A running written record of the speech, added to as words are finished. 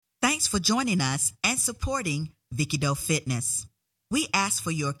Thanks for joining us and supporting Vicky Doe Fitness. We ask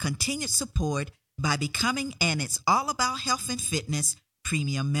for your continued support by becoming an It's All About Health and Fitness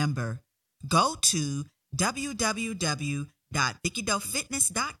premium member. Go to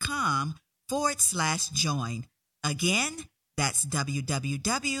www.vickydofitness.com/join. Again, that's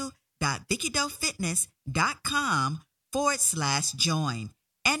www.vickydofitness.com/join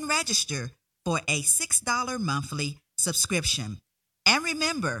and register for a $6 monthly subscription. And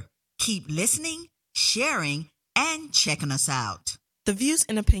remember, keep listening, sharing, and checking us out. The views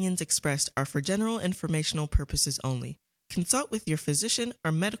and opinions expressed are for general informational purposes only. Consult with your physician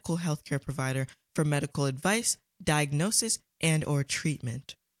or medical healthcare provider for medical advice, diagnosis, and/or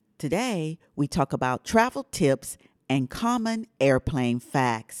treatment. Today, we talk about travel tips and common airplane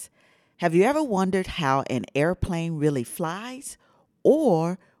facts. Have you ever wondered how an airplane really flies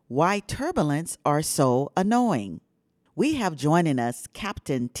or why turbulence are so annoying? We have joining us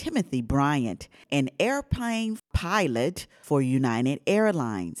Captain Timothy Bryant, an airplane pilot for United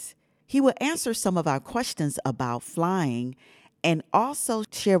Airlines. He will answer some of our questions about flying and also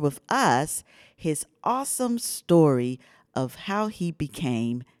share with us his awesome story of how he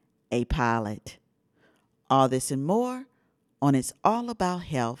became a pilot. All this and more on It's All About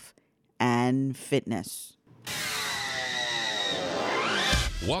Health and Fitness.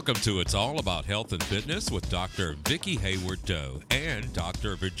 Welcome to It's All About Health and Fitness with Dr. Vicky Hayward Doe and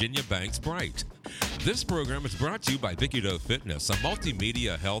Dr. Virginia Banks Bright. This program is brought to you by Vicky Doe Fitness, a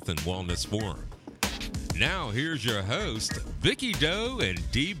multimedia health and wellness forum. Now here's your host, Vicky Doe and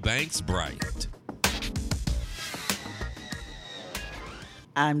D. Banks Bright.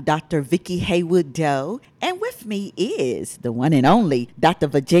 I'm Dr. Vicky Hayward Doe, and with me is the one and only Dr.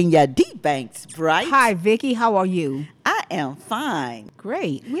 Virginia D. Banks Bright. Hi, Vicky. How are you? I am fine.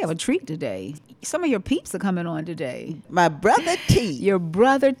 Great. We have a treat today. Some of your peeps are coming on today. My brother T. Your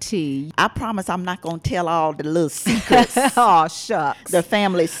brother T. I promise I'm not going to tell all the little secrets. Oh, shucks. The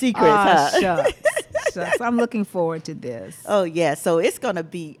family secrets, Shucks. Shucks. I'm looking forward to this. Oh, yeah. So it's going to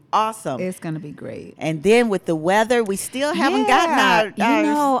be awesome. It's going to be great. And then with the weather, we still haven't gotten our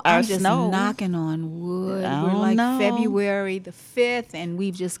I'm just snow. knocking on wood. We're like February the 5th, and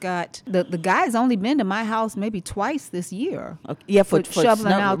we've just got, the guy's only been to my house maybe twice this year. Okay. Yeah, for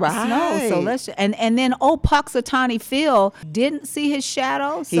shoveling snow. out Right. the snow. So let's and then old Puxatawny Phil didn't see his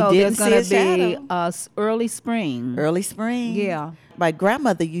shadow. So there's going to be early spring. Early spring. Yeah. My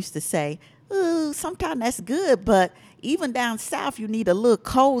grandmother used to say, "Ooh, sometimes that's good, but even down south, you need a little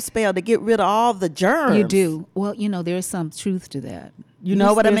cold spell to get rid of all the germs." You do. Well, there's some truth to that. You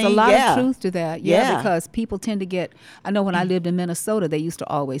know what I mean? There's a lot Yeah. of truth to that. Yeah, because people tend to get, I know when I lived in Minnesota, they used to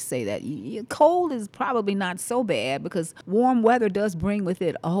always say that cold is probably not so bad because warm weather does bring with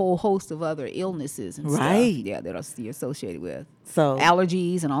it a whole host of other illnesses and stuff. Yeah, that are associated with so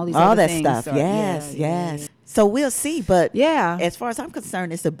allergies and all these other things. All that stuff. Yes. Yeah. So we'll see. But yeah, as far as I'm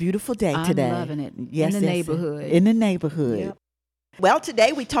concerned, it's a beautiful day today. I'm loving it. Yes, in the neighborhood. In the neighborhood. Yep. Well,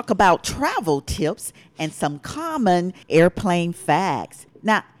 today we talk about travel tips and some common airplane facts.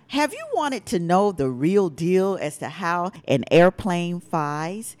 Now, have you wanted to know the real deal as to how an airplane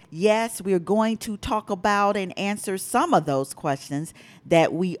flies? Yes, we're going to talk about and answer some of those questions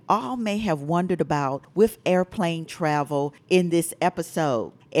that we all may have wondered about with airplane travel in this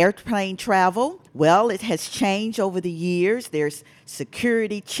episode. Airplane travel, well, it has changed over the years. There's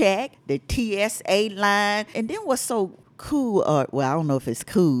security check, the TSA line, and then what's so cool, I don't know if it's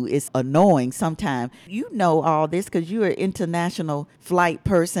cool, it's annoying sometimes. You know all this because you're an international flight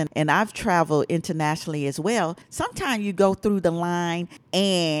person, and I've traveled internationally as well. Sometimes you go through the line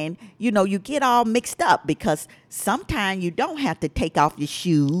and, you get all mixed up because sometimes you don't have to take off your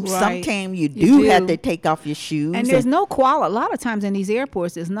shoes. Right. Sometimes you do have to take off your shoes. And there's no quality. A lot of times in these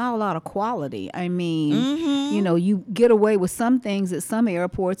airports, there's not a lot of quality. I mean, you get away with some things at some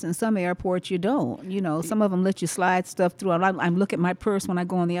airports, and some airports you don't. Some of them let you slide stuff through. I'm looking at my purse when I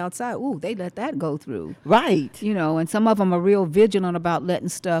go on the outside. Ooh, they let that go through. Right. And some of them are real vigilant about letting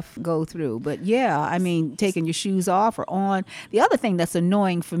stuff go through. But yeah, I mean, taking your shoes off or on. The other thing that's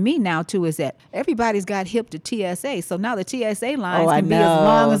annoying for me now too is that everybody's got hip to TSA. So now the TSA lines can be as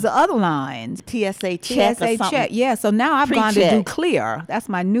long as the other lines. TSA check or something. Check. Yeah. So now I've gone to do clear. That's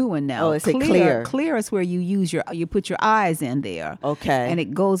my new one now. Oh, it's clear. Clear is where you put your eyes in there. Okay. And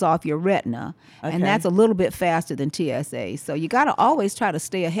it goes off your retina. Okay. And that's a little bit faster than TSA. So you got to always try to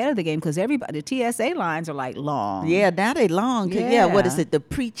stay ahead of the game because the TSA lines are like long. Yeah, now they long. Yeah, what is it? The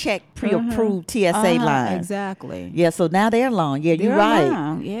pre-check, pre-approved TSA lines. Exactly. Yeah, so now they're long. Yeah, you're They're right.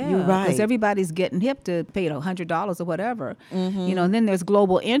 long, yeah. You're right. Because everybody's getting hip to pay $100 or whatever. You know, and then there's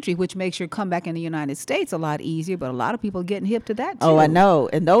global entry, which makes your comeback in the United States a lot easier. But a lot of people are getting hip to that too. Oh, I know.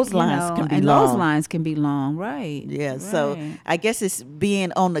 And those lines can be and long. those lines can be long, right? Yeah, right. so I guess it's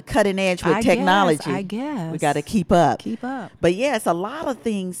being on the cutting edge with I technology. I guess. We got to keep up. Keep up. But yeah, it's a lot of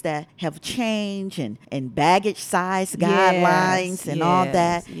things that have changed and baggage size Yes, guidelines and all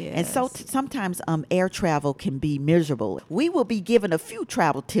that. yes, And so yes. sometimes air travel can be miserable. We will be given a few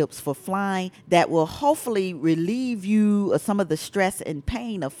travel tips for flying that will hopefully relieve you of some of the stress and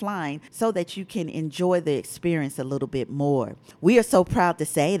pain of flying so that you can enjoy the experience a little bit more. We are so proud to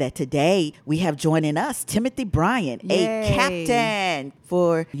say that today we have joining us Timothy Bryant, a Yay. captain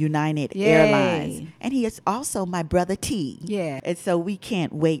for United Yay. Airlines. And he is also my brother T. Yeah. And so we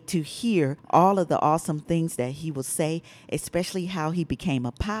can't wait to hear all of the awesome things that he will say, especially how he became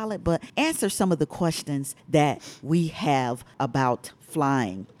a pilot, but answer some of the questions that we have about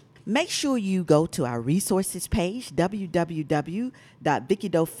flying. Make sure you go to our resources page,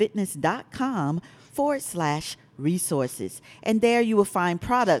 www.vickydoefitness.com/resources. And there you will find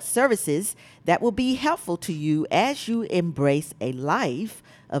product services that will be helpful to you as you embrace a life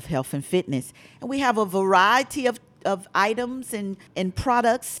of health and fitness. And we have a variety of items and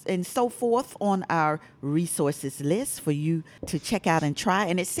products and so forth on our resources list for you to check out and try.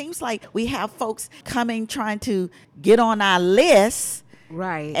 And it seems like we have folks coming trying to get on our list.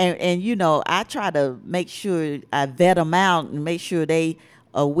 Right. And you know, I try to make sure I vet them out and make sure they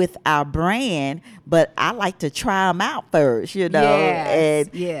are with our brand, but I like to try them out first, you know,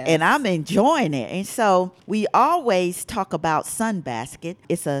 Yes, and I'm enjoying it. And so we always talk about Sunbasket.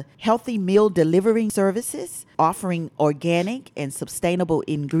 It's a healthy meal delivery services offering organic and sustainable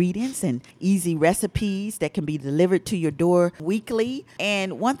ingredients and easy recipes that can be delivered to your door weekly.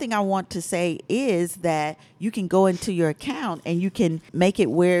 And one thing I want to say is that you can go into your account and you can make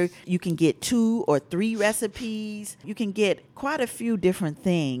it where you can get 2 or 3 recipes. You can get quite a few different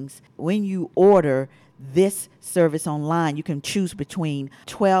things when you order this service online. You can choose between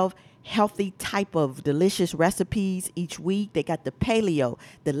 12 healthy type of delicious recipes each week. They got the paleo,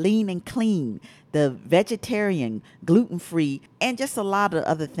 the lean and clean, the vegetarian, gluten-free, and just a lot of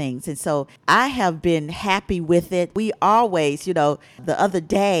other things. And so I have been happy with it. We always, you know, the other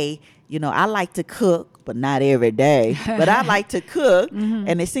day, you know, I like to cook, but not every day. But I like to cook,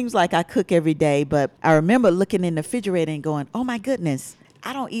 and it seems like I cook every day. But I remember looking in the refrigerator and going, oh my goodness,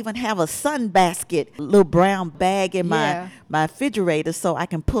 I don't even have a Sunbasket little brown bag in my refrigerator so I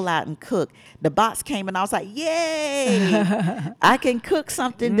can pull out and cook. The box came and I was like, yay, I can cook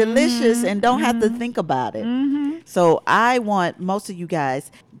something delicious and don't have to think about it. So I want most of you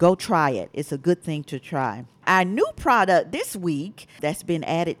guys, go try it. It's a good thing to try. Our new product this week that's been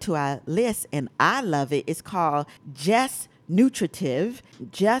added to our list, and I love it, is called Just Nutritive,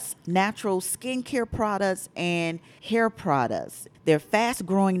 Just Natural Skincare Products and Hair Products. They're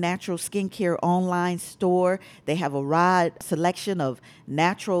fast-growing natural skincare online store. They have a wide selection of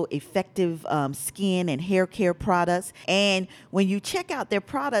natural, effective skin and hair care products. And when you check out their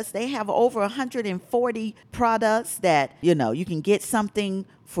products, they have over 140 products that, you know, you can get something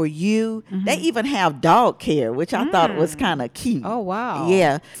for you. They even have dog care, which I thought was kind of cute. Oh, wow.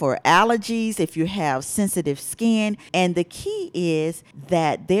 Yeah, for allergies, if you have sensitive skin. And the key is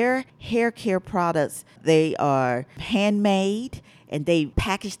that their hair care products, they are handmade and they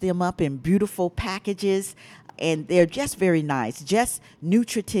package them up in beautiful packages. And they're just very nice, just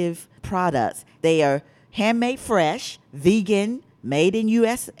nutritive products. They are handmade fresh, vegan, made in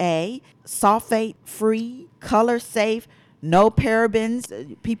USA, sulfate free, color safe, no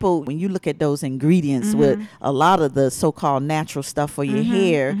parabens. People, when you look at those ingredients with a lot of the so-called natural stuff for your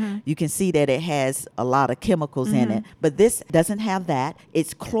hair, you can see that it has a lot of chemicals in it. But this doesn't have that.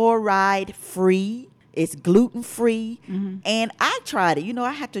 It's chloride free. It's gluten-free. And I tried it. You know,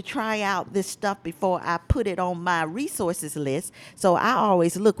 I had to try out this stuff before I put it on my resources list. So I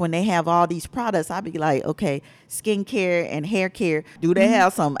always look when they have all these products, I be like, okay, skincare and hair care. Do they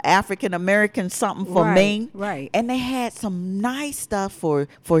have some African-American something for me? Right. And they had some nice stuff for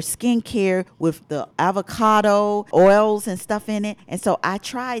skincare with the avocado oils and stuff in it. And so I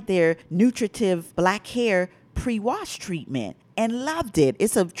tried their nutritive black hair pre-wash treatment and loved it.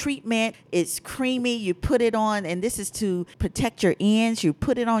 It's a treatment. It's creamy. You put it on, and this is to protect your ends. You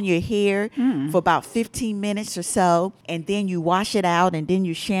put it on your hair for about 15 minutes or so, and then you wash it out, and then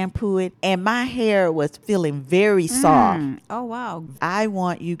you shampoo it. And my hair was feeling very soft. Oh, wow. I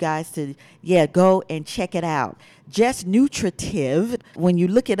want you guys to, go and check it out. Just Nutritive, when you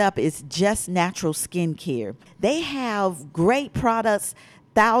look it up, it's Just Natural Skincare. They have great products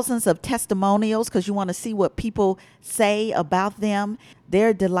thousands of testimonials because you want to see what people say about them.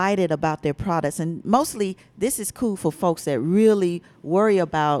 They're delighted about their products. And mostly this is cool for folks that really worry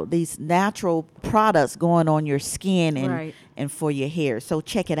about these natural products going on your skin and, and for your hair. So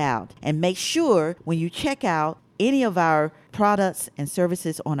check it out. And make sure when you check out any of our products and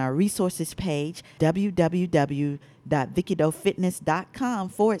services on our resources page,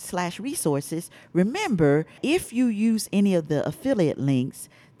 www.VickyDoeFitness.com/resources. Remember, if you use any of the affiliate links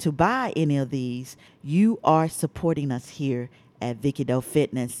to buy any of these, you are supporting us here at Vicky Doe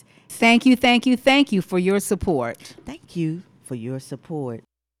Fitness. Thank you, thank you, thank you for your support. Thank you for your support.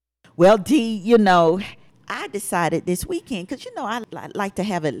 Well, Dee, you know, I decided this weekend, because, you know, I like to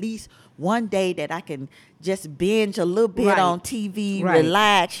have at least one day that I can just binge a little bit on TV,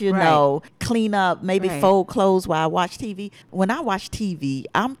 relax, you know, clean up, maybe fold clothes while I watch TV. When I watch TV,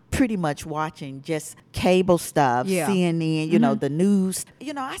 I'm pretty much watching just cable stuff, CNN, you know, the news.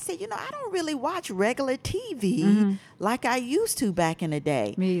 You know, I said, you know, I don't really watch regular TV like I used to back in the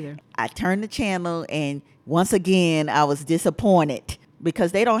day. Me either. I turned the channel, and once again, I was disappointed.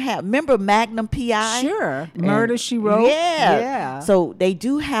 Because they don't have, remember Magnum P.I.? Sure. Murder, She Wrote. Yeah. So they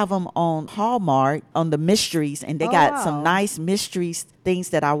do have them on Hallmark, on the mysteries, and they got some nice mysteries, things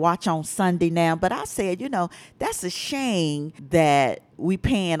that I watch on Sunday now. But I said, you know, that's a shame that we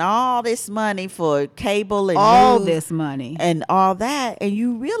paying all this money for cable and all news this money and all that, and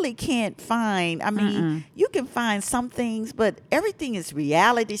you really can't find, I mean, you can find some things, but everything is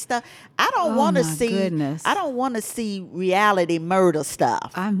reality stuff. I don't want to see I don't want to see reality murder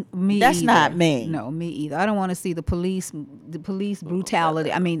stuff. That's not me. No, me either. I don't want to see the police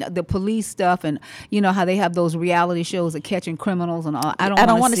brutality. I mean, the police stuff, and you know how they have those reality shows of catching criminals and all. I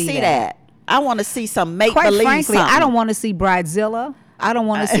don't want to see that. I want to see some make-believe. Quite frankly, I don't want to see Bridezilla. I don't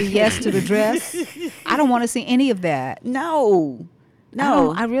want to see Yes to the Dress. I don't want to see any of that. No.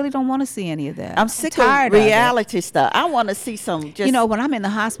 I really don't want to see any of that. I'm sick of reality stuff. I want to see some just... You know, when I'm in the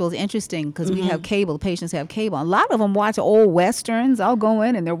hospital, it's interesting because we have cable. The patients have cable. A lot of them watch old Westerns. I'll go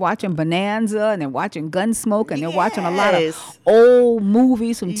in and they're watching Bonanza and they're watching Gunsmoke and they're watching a lot of old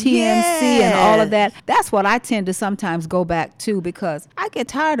movies from TMC and all of that. That's what I tend to sometimes go back to because I get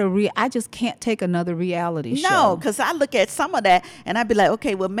tired of I just can't take another reality show. No, because I look at some of that and I'd be like,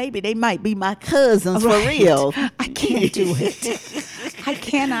 okay, well, maybe they might be my cousins for real. I can't do it. I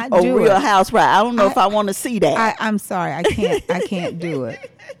cannot do it. Real Housewives. I don't know if I want to see that. I'm sorry. I can't do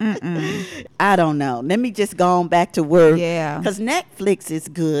it. I don't know. Let me just go on back to work. Yeah. Because Netflix is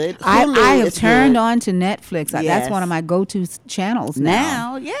good. I have turned on to Netflix. Yes. That's one of my go-to channels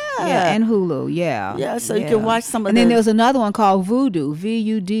now. Yeah, and Hulu. Yeah, so you can watch some of And then there's another one called Vudu,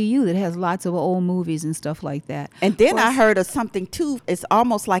 VUDU, that has lots of old movies and stuff like that. And then I heard of something, too. It's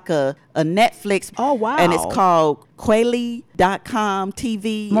almost like a Netflix. Oh, wow. And it's called Kweli.com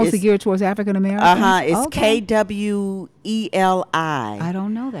TV. Mostly geared towards African Americans? It's KWELI. I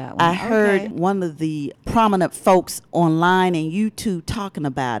don't know that one. I heard one of the prominent folks online and YouTube talking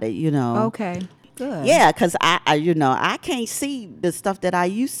about it, you know. Okay. Good. Yeah, because I can't see the stuff that I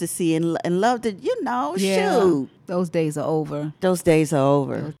used to see and love to, shoot. Those days are over. Those days are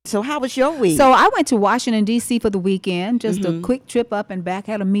over. So how was your week? So I went to Washington, D.C. for the weekend. Just a quick trip up and back.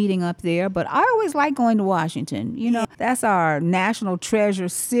 Had a meeting up there. But I always like going to Washington. You know, that's our national treasure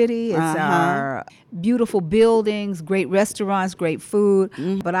city. It's our beautiful buildings, great restaurants, great food.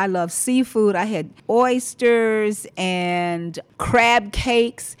 But I love seafood. I had oysters and crab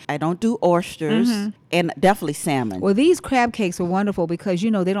cakes. I don't do oysters. And definitely salmon. Well, these crab cakes are wonderful because,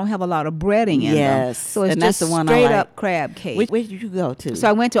 they don't have a lot of breading in them. So it's that's just the one straight I like. up crab cake. Where did you go to? So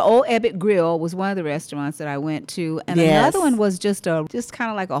I went to Old Ebbitt Grill, was one of the restaurants that I went to. And another one was just kind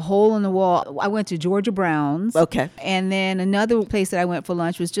of like a hole in the wall. I went to Georgia Brown's. Okay. And then another place that I went for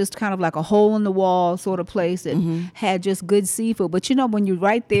lunch was just kind of like a hole in the wall sort of place that had just good seafood. But when you're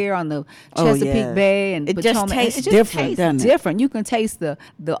right there on the Chesapeake Bay and Potomac, it just tastes different. You can taste the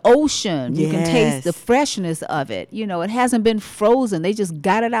ocean. You can taste the freshness of it. It hasn't been frozen. They just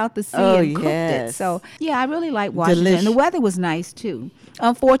got it out the sea and cooked it. So I really like Washington. And the weather was nice too.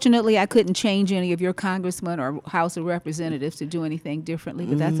 Unfortunately, I couldn't change any of your congressmen or House of Representatives to do anything differently,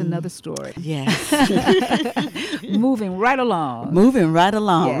 but that's another story. Yes. Moving right along,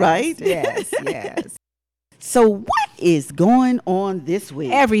 right? Yes. So what is going on this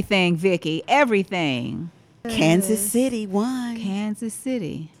week? Everything, Vicky, everything. Kansas City won. Kansas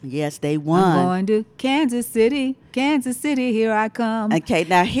City. Yes, they won. I'm going to Kansas City. Kansas City, here I come. Okay,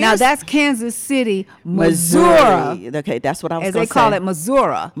 now that's Kansas City, Missouri. Okay, that's what I was going to say. As they call it,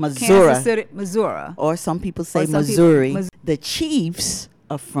 Missouri. Kansas City, Missouri. Or some people say Missouri. The Chiefs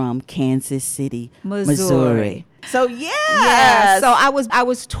are from Kansas City, Missouri. So Yeah, so I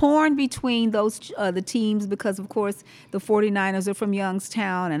was torn between those the teams because of course the 49ers are from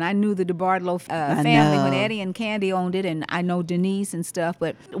Youngstown, and I knew the DeBartolo family when Eddie and Candy owned it, and I know Denise and stuff.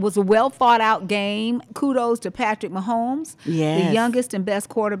 But it was a well thought out game. Kudos to Patrick Mahomes, the youngest and best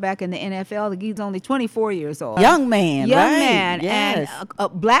quarterback in the NFL. He's only 24 years old. Young man, and a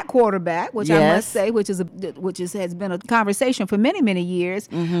black quarterback, which I must say, which has been a conversation for many years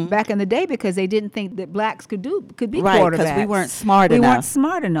back in the day because they didn't think that blacks could be quarterbacks. Because we weren't smart enough. We weren't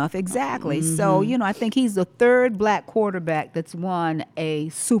smart enough, exactly. So, I think he's the third black quarterback that's won a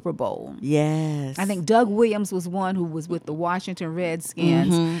Super Bowl. Yes. I think Doug Williams was one who was with the Washington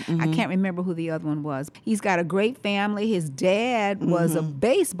Redskins. I can't remember who the other one was. He's got a great family. His dad was a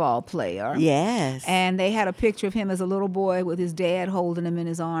baseball player. Yes. And they had a picture of him as a little boy with his dad holding him in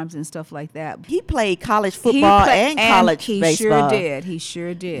his arms and stuff like that. He played college football and college baseball. He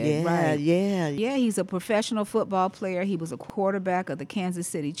sure did. Right. Yeah, he's a professional football player. He was a quarterback of the Kansas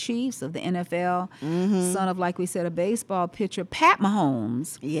City Chiefs of the NFL, son of, like we said, a baseball pitcher, Pat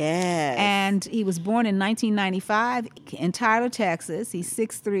Mahomes. Yes. And he was born in 1995 in Tyler, Texas. He's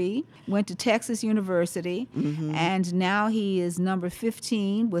 6'3", went to Texas University, and now he is number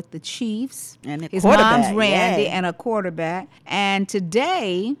 15 with the Chiefs. And his mom's Randy and a quarterback. And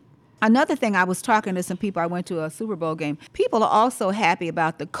today, another thing, I was talking to some people. I went to a Super Bowl game. People are also happy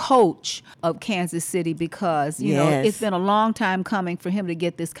about the coach of Kansas City because, you know, it's been a long time coming for him to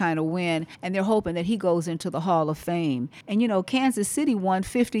get this kind of win, and they're hoping that he goes into the Hall of Fame. And, Kansas City won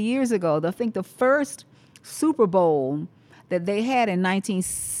 50 years ago. I think the first Super Bowl that they had in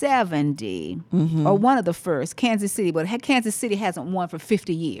 1970, or one of the first, Kansas City, but Kansas City hasn't won for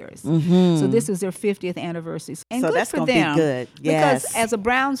 50 years. So this is their 50th anniversary. And so good that's for going to them. be good. Yes. Because as a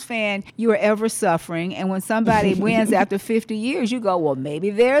Browns fan, you are ever suffering. And when somebody wins after 50 years, you go, well, maybe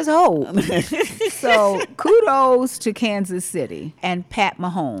there's hope. So kudos to Kansas City and Pat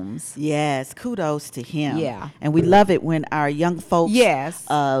Mahomes. Yes, kudos to him. Yeah. And we love it when our young folks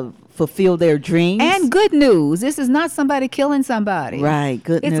fulfill their dreams. And good news. This is not somebody killing somebody. Right.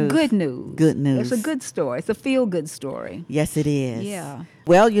 Good news. It's good news. Good news. It's a good story. It's a feel-good story. Yes, it is. Yeah.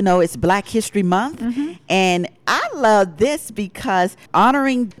 Well, it's Black History Month, and I love this because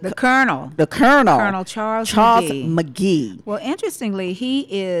honoring the Colonel. Colonel Charles McGee. Well, interestingly, he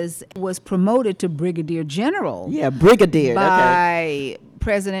was promoted to Brigadier General. Yeah, Brigadier. By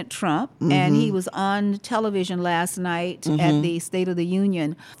President Trump, and he was on television last night at the State of the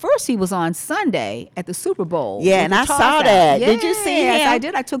Union. First, he was on Sunday at the Super Bowl. Yeah, and I saw that. Yes, did you see him? Yes, I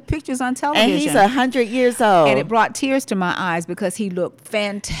did. I took pictures on television. And he's 100 years old. And it brought tears to my eyes because he looked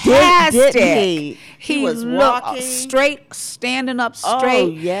fantastic. Didn't he? He was looked walking straight, standing up straight, oh,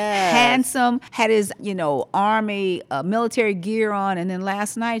 yes. handsome, had his, Army military gear on. And then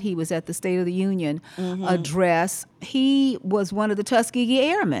last night he was at the State of the Union address. He was one of the Tuskegee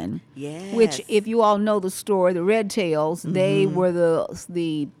Airmen, which, if you all know the story, the Red Tails, they were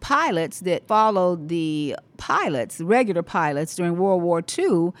the pilots that followed the regular pilots during World War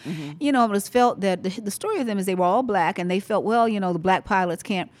II. It was felt that the story of them is they were all black, and they felt, well, the black pilots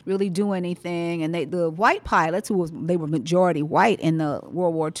can't really do anything, and the white pilots, they were majority white in the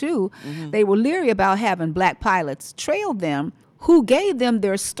World War II, they were leery about having black pilots trail them. Who gave them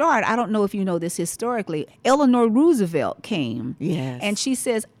their start? I don't know if you know this historically. Eleanor Roosevelt came. Yes. And she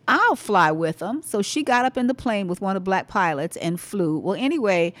says, I'll fly with them. So she got up in the plane with one of the black pilots and flew. Well,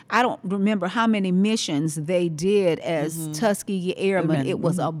 anyway, I don't remember how many missions they did as Tuskegee Airmen. It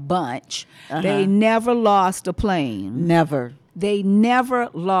was a bunch. They never lost a plane. Never. They never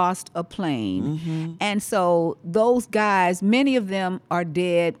lost a plane. And so those guys, many of them are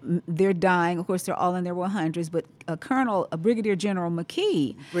dead. They're dying. Of course, they're all in their 100s. But Brigadier General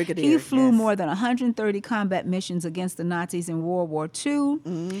McKee, he flew more than 130 combat missions against the Nazis in World War II.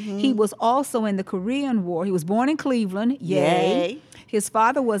 He was also in the Korean War. He was born in Cleveland. Yay. His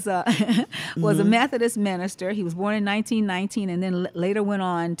father was a Methodist minister. He was born in 1919 and then later went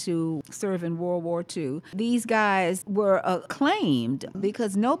on to serve in World War II. These guys were acclaimed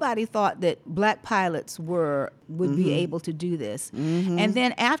because nobody thought that black pilots would be able to do this. And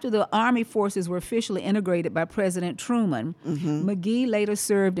then after the Army forces were officially integrated by President Truman, McGee later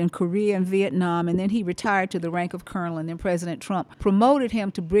served in Korea and Vietnam, and then he retired to the rank of colonel, and then President Trump promoted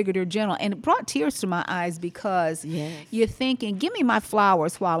him to Brigadier General. And it brought tears to my eyes because you're thinking, give me my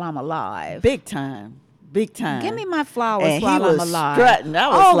flowers while I'm alive. Big time. Give me my flowers and while I'm alive. He was strutting. I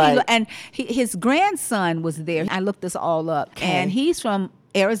was and his grandson was there. I looked this all up, and he's from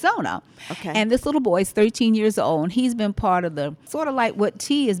Arizona. Okay. And this little boy is 13 years old, and he's been part of the sort of like what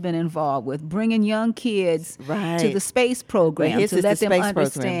T has been involved with, bringing young kids to the space program his to is let the them space program.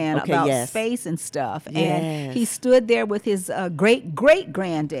 understand Okay, about yes. space and stuff. Yes. And he stood there with his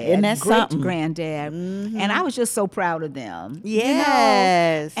great-great-granddad, Isn't that something? great-granddad, and I was just so proud of them.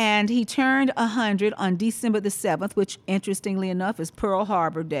 Yes. And he turned 100 on December the 7th, which interestingly enough is Pearl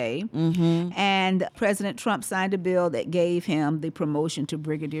Harbor Day. And President Trump signed a bill that gave him the promotion to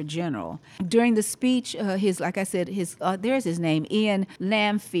Brigadier General. During the speech, there's his name, Ian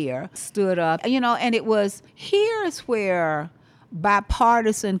Lamphere, stood up, and it was, here's where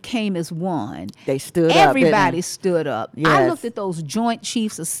bipartisan came as one. They stood up. Everybody stood up. I Yes. looked at those Joint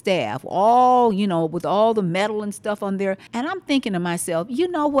Chiefs of Staff, all, with all the medal and stuff on there, and I'm thinking to myself, you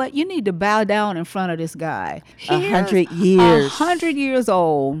know what? You need to bow down in front of this guy. 100 years. 100 years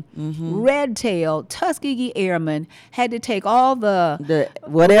old, red-tailed, Tuskegee Airman, had to take all the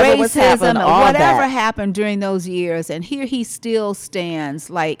whatever was racism happening, and all whatever that. happened during those years, and here he still stands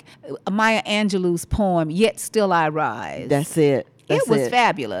like Maya Angelou's poem, Yet Still I Rise. That's it. It was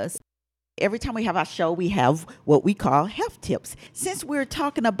fabulous. Every time we have our show, we have what we call health tips. Since we're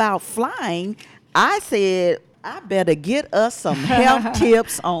talking about flying, I said, I better get us some health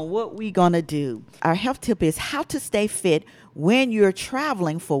tips on what we're going to do. Our health tip is how to stay fit when you're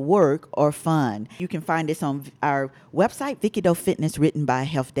traveling for work or fun. You can find this on our website, Vicky Doe Fitness, written by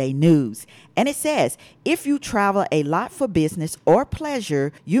Health Day News. And it says, if you travel a lot for business or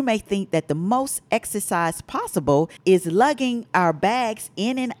pleasure, you may think that the most exercise possible is lugging our bags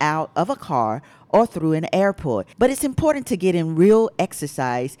in and out of a car or through an airport. But it's important to get in real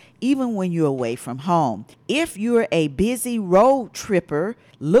exercise even when you're away from home. If you're a busy road tripper,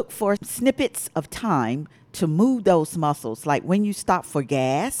 look for snippets of time to move those muscles, like when you stop for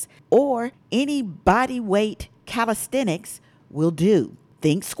gas, or any body weight calisthenics will do.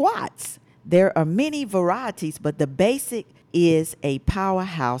 Think squats. There are many varieties, but the basic is a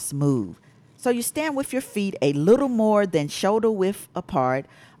powerhouse move. So you stand with your feet a little more than shoulder width apart,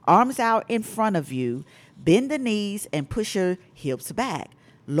 arms out in front of you, bend the knees and push your hips back,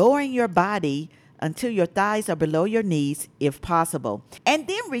 lowering your body until your thighs are below your knees if possible, and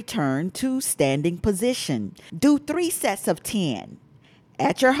then return to standing position. Do 3 sets of 10.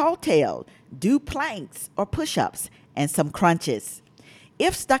 At your hotel, do planks or push-ups and some crunches.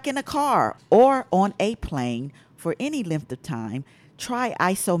 If stuck in a car or on a plane for any length of time, try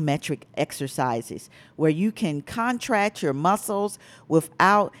isometric exercises where you can contract your muscles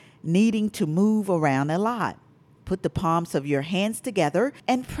without needing to move around a lot. Put the palms of your hands together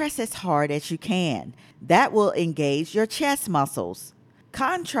and press as hard as you can. That will engage your chest muscles.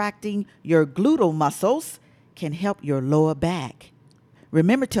 Contracting your gluteal muscles can help your lower back.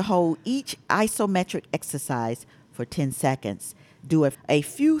 Remember to hold each isometric exercise for 10 seconds. Do a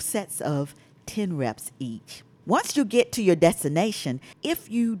few sets of 10 reps each. Once you get to your destination,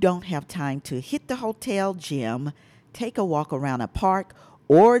 if you don't have time to hit the hotel gym, take a walk around a park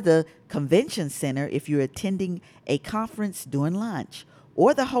or the convention center if you're attending a conference during lunch,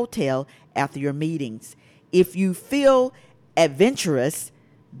 or the hotel after your meetings. If you feel adventurous,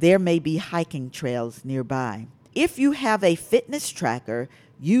 there may be hiking trails nearby. If you have a fitness tracker,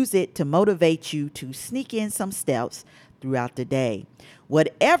 use it to motivate you to sneak in some steps throughout the day.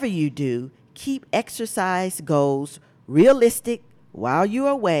 Whatever you do, keep exercise goals realistic while you're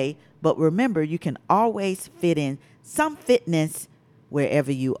away, but remember you can always fit in some fitness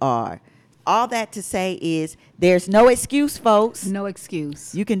wherever you are. All that to say is there's no excuse, folks. No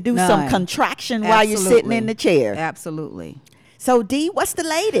excuse. You can do None. some contraction while you're sitting in the chair. Absolutely. So, Dee, what's the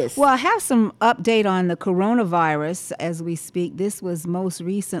latest? Well, I have some update on the coronavirus as we speak. This was most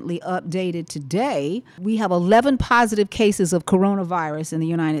recently updated today. We have 11 positive cases of coronavirus in the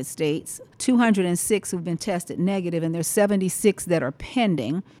United States, 206 who've been tested negative, and there's 76 that are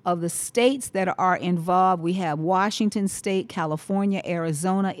pending. Of the states that are involved, we have Washington State, California,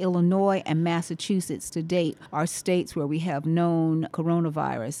 Arizona, Illinois, and Massachusetts to date are states where we have known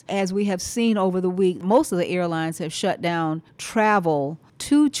coronavirus. As we have seen over the week, most of the airlines have shut down travel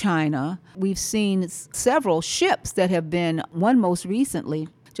to China. We've seen several ships that have been, one most recently,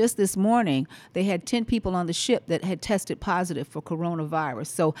 just this morning, they had 10 people on the ship that had tested positive for coronavirus.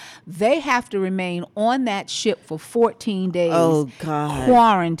 So they have to remain on that ship for 14 days,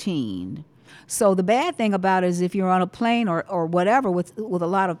 quarantined. So the bad thing about it is if you're on a plane or whatever with a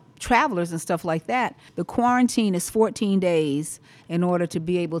lot of travelers and stuff like that, the quarantine is 14 days in order to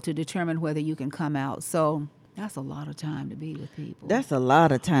be able to determine whether you can come out. So That's a lot of time to be with people. That's a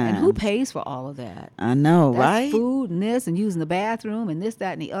lot of time. And who pays for all of that? I know, That's right? food and this and using the bathroom and this,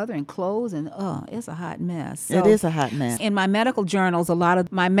 that, and the other and clothes and it's a hot mess. So it is a hot mess. in my medical journals, a lot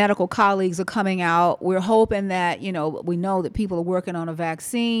of my medical colleagues are coming out. We're hoping that, we know that people are working on a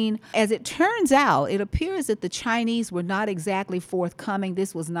vaccine. As it turns out, it appears that the Chinese were not exactly forthcoming.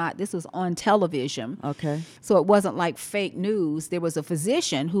 This was on television. Okay. So it wasn't like fake news. There was a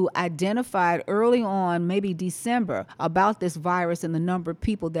physician who identified early on, maybe December, about this virus and the number of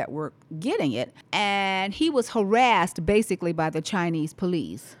people that were getting it. And he was harassed basically by the Chinese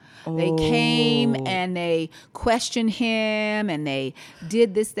police. They came and they questioned him and they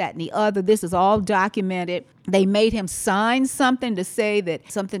did this, that, and the other. This is all documented. They made him sign something to say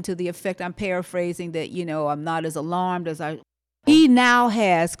that, something to the effect, I'm paraphrasing, that, I'm not as alarmed as I. He now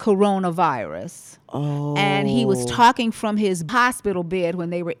has coronavirus. Oh. And he was talking from his hospital bed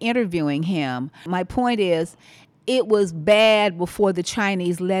when they were interviewing him. My point is, it was bad before the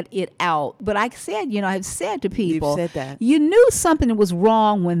Chinese let it out. But I said, I've said to people, You've said that. You knew something was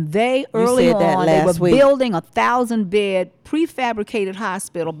wrong when they early on, they were building 1,000-bed prefabricated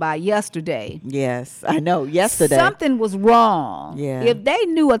hospital by yesterday. Yes, I know. Yesterday. Something was wrong. Yeah. If they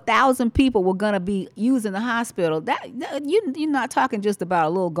knew 1,000 people were going to be using the hospital, you're not talking just about a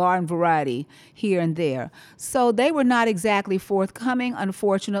little garden variety here and there. So they were not exactly forthcoming,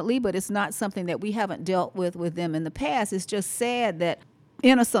 unfortunately, but it's not something that we haven't dealt with them in the past. It's just sad that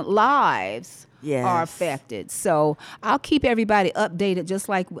innocent lives are affected. So I'll keep everybody updated just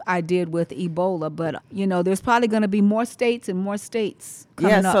like I did with Ebola. But, there's probably going to be more states and more states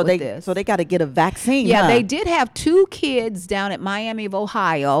coming up with this. So they got to get a vaccine. Yeah, huh? They did have 2 kids down at Miami of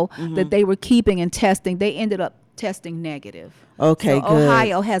Ohio that they were keeping and testing. They ended up testing negative. Okay, so good.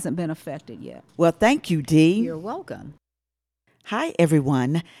 Ohio hasn't been affected yet. Well, thank you, Dee. You're welcome. Hi,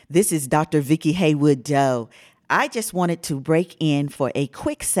 everyone. This is Dr. Vicki Haywood Doe. I just wanted to break in for a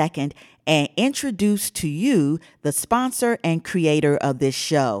quick second and introduce to you the sponsor and creator of this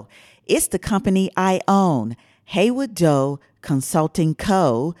show. It's the company I own, Haywood Doe Consulting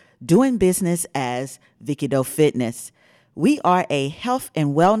Co., doing business as Vicki Doe Fitness. We are a health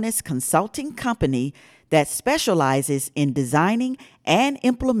and wellness consulting company that specializes in designing and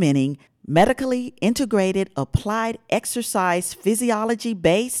implementing medically integrated applied exercise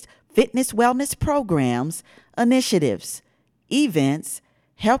physiology-based fitness wellness programs, initiatives, events,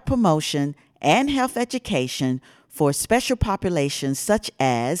 health promotion, and health education for special populations such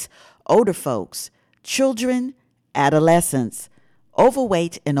as older folks, children, adolescents,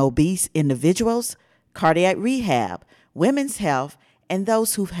 overweight and obese individuals, cardiac rehab, women's health, and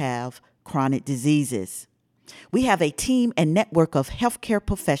those who have chronic diseases. We have a team and network of healthcare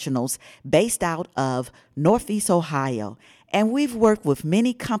professionals based out of Northeast Ohio, and we've worked with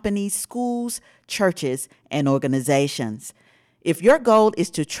many companies, schools, churches, and organizations. If your goal is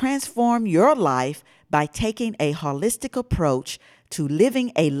to transform your life by taking a holistic approach to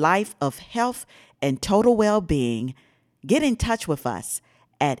living a life of health and total well-being, get in touch with us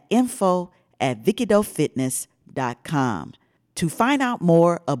at info@VickiDoeFitness.com. To find out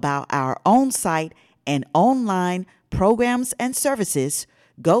more about our own site and online programs and services,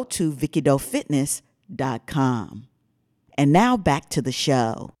 go to VickiDoeFitness.com. And now back to the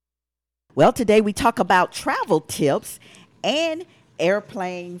show. Well, today we talk about travel tips and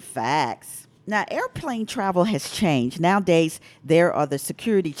airplane facts. Now, airplane travel has changed. Nowadays, there are the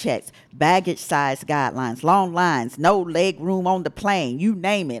security checks, baggage size guidelines, long lines, no leg room on the plane, you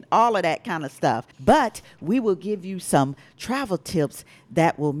name it, all of that kind of stuff. But we will give you some travel tips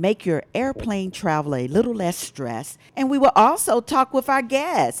that will make your airplane travel a little less stressed. And we will also talk with our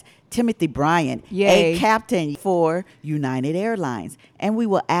guest, Timothy Bryant, Yay. a captain for United Airlines. And we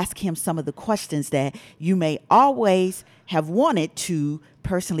will ask him some of the questions that you may always have wanted to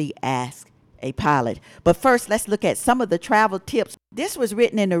personally ask a pilot. But first, let's look at some of the travel tips. This was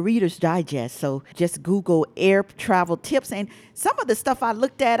written in the Reader's Digest, so just Google air travel tips. And some of the stuff I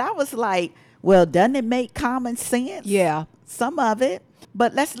looked at, I was like, well, doesn't it make common sense? Yeah. Some of it.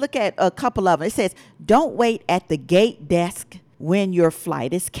 But let's look at a couple of them. It says, don't wait at the gate desk when your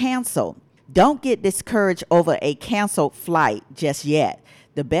flight is canceled. Don't get discouraged over a canceled flight just yet.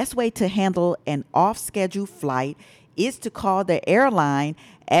 The best way to handle an off-schedule flight is to call the airline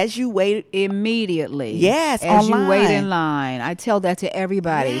as you wait. Immediately. Yes, as online. you wait in line. I tell that to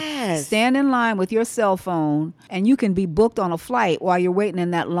everybody. Yes. Stand in line with your cell phone, and you can be booked on a flight while you're waiting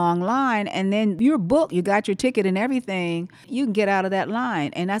in that long line, and then you're booked. You got your ticket and everything. You can get out of that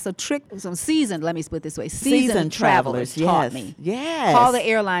line, and that's a trick. Some seasoned, let me put it this way, seasoned travelers taught me. Yes. Call the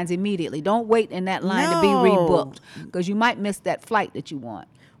airlines immediately. Don't wait in that line to be rebooked, because you might miss that flight that you want.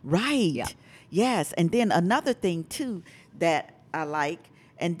 Right. Yeah. Yes. And then another thing too that I like,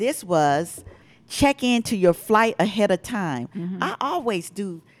 and this was check into your flight ahead of time. I always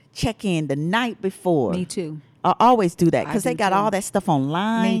do check in the night before. Me too. I always do that I because they do got too. all that stuff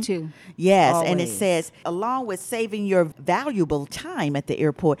online. Me too. Yes, and it Always. says, along with saving your valuable time at the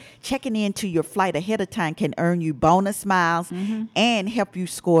airport, checking into your flight ahead of time can earn you bonus miles and help you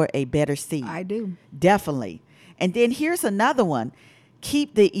score a better seat. I do. Definitely. And then here's another one.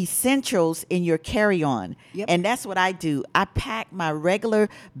 Keep the essentials in your carry-on. Yep. And that's what I do. I pack my regular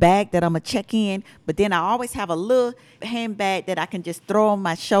bag that I'm going to check in, but then I always have a little handbag that I can just throw on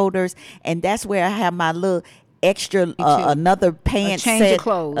my shoulders, and that's where I have my little extra another pants change of set,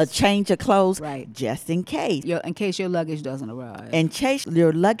 clothes. a change of clothes, Right. just in case. In case your luggage doesn't arrive. In case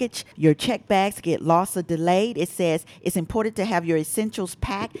your luggage, your check bags get lost or delayed, it says it's important to have your essentials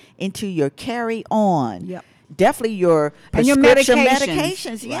packed into your carry-on. Yep. Definitely your And your prescription medications.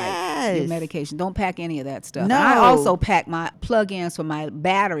 medications. Right. Yes. Your medication. Don't pack any of that stuff. No. And I also pack my plug-ins for my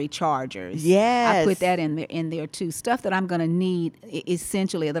battery chargers. Yes. I put that in there too. Stuff that I'm going to need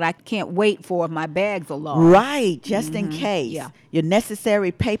essentially, that I can't wait for if my bags are lost. Right, just in case. Yeah. Your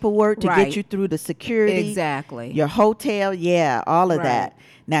necessary paperwork to Right. get you through the security. Exactly. Your hotel, all of Right. that.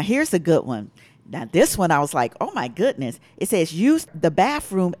 Now, here's a good one. Now, this one I was like, oh my goodness. It says use the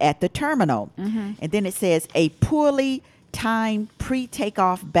bathroom at the terminal. And then it says a poorly timed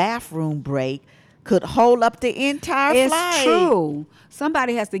pre-takeoff bathroom break could hold up the entire It's flight. true.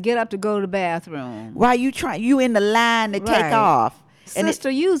 Somebody has to get up to go to the bathroom. While you in the line to take Right. off. And it- Sister,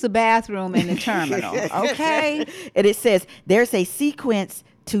 use the bathroom in the terminal, okay? And it says there's a sequence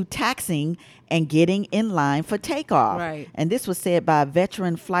to taxiing and getting in line for takeoff. Right. And this was said by a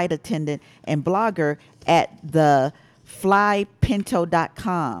veteran flight attendant and blogger at the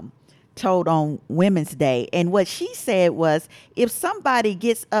flypinto.com, told on Women's Day. And what she said was, if somebody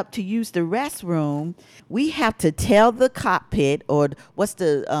gets up to use the restroom, we have to tell the cockpit, or what's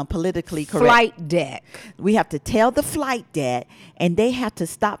the politically correct? Flight deck. We have to tell the flight deck, and they have to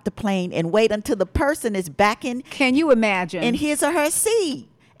stop the plane and wait until the person is back in Can you imagine? his or her seat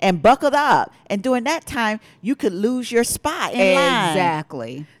and buckled up. And during that time, you could lose your spot in line.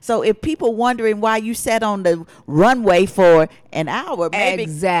 Exactly. So if people wondering why you sat on the runway for an hour, maybe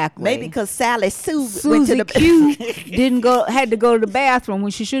Exactly. maybe because Sally Sue went to Susie the Q had to go to the bathroom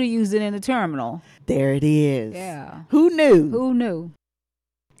when she should have used it in the terminal. There it is. Yeah. Who knew? Who knew?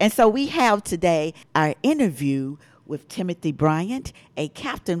 And so we have today our interview with Timothy Bryant, a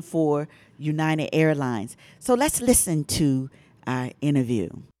captain for United Airlines. So let's listen to our interview.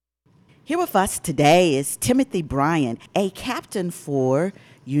 Here with us today is Timothy Bryant, a captain for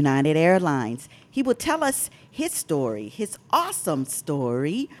United Airlines. He will tell us his story, his awesome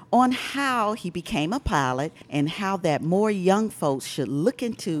story on how he became a pilot and how that more young folks should look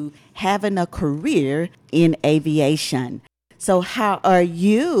into having a career in aviation. So how are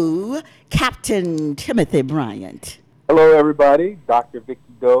you, Captain Timothy Bryant? Hello, everybody. Dr. Vicky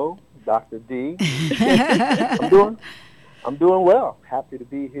Doe, Dr. D. I'm doing well. Happy to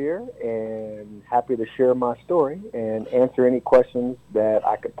be here and happy to share my story and answer any questions that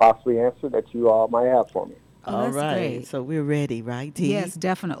I could possibly answer that you all might have for me. Oh, All that's right. great. So we're ready, right, Dee? Yes,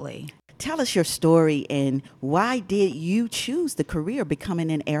 definitely. Tell us your story and why did you choose the career of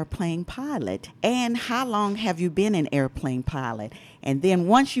becoming an airplane pilot? And how long have you been an airplane pilot? And then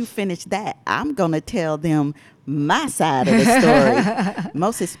once you finish that, I'm going to tell them my side of the story,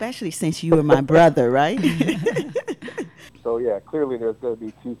 most especially since you are my brother, right? So, yeah, clearly there's going to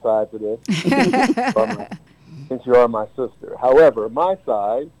be two sides to this since you are my sister. However, my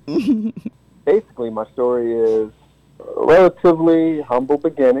side, basically my story is a relatively humble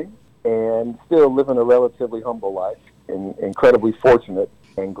beginning and still living a relatively humble life and incredibly fortunate.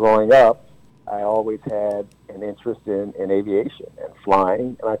 And growing up, I always had an interest in aviation and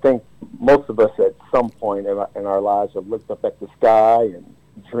flying. And I think most of us at some point in our lives have looked up at the sky and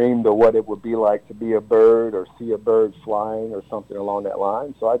dreamed of what it would be like to be a bird or see a bird flying or something along that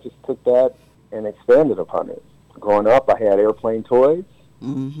line. So I just took that and expanded upon it. Growing up, I had airplane toys.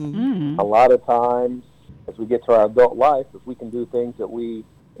 A lot of times, as we get to our adult life, if we can do things that we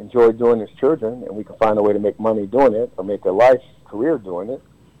enjoy doing as children and we can find a way to make money doing it or make a life career doing it,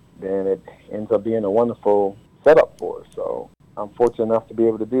 then it ends up being a wonderful setup for us. So I'm fortunate enough to be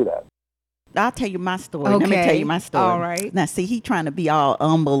able to do that. I'll tell you my story. Let me tell you my story. All right. Now, see, he trying to be all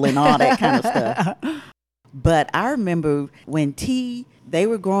humble and all that kind of stuff. But I remember when they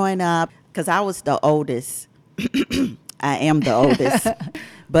were growing up, because I was the oldest. I am the oldest.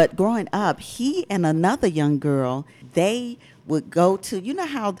 But growing up, he and another young girl, they would go to, you know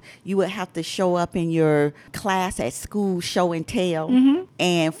how you would have to show up in your class at school, show and tell? Mm-hmm.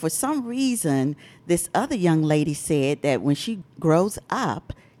 And for some reason, this other young lady said that when she grows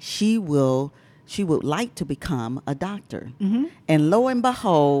up, she would like to become a doctor. Mm-hmm. And lo and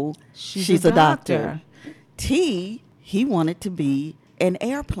behold, she's a doctor. He wanted to be an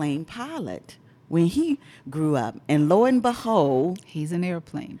airplane pilot when he grew up. And lo and behold, he's an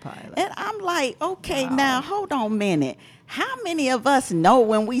airplane pilot. And I'm like, okay, Now hold on a minute. How many of us know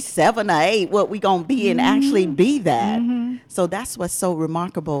when we 7 or 8 what we gonna be and actually be that? Mm-hmm. So that's what's so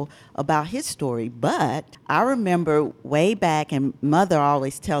remarkable about his story. But I remember way back, and Mother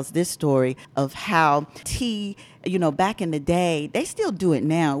always tells this story of how back in the day, they still do it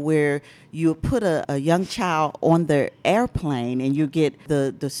now, where you put a young child on the airplane and you get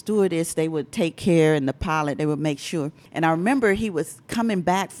the stewardess, they would take care, and the pilot, they would make sure. And I remember he was coming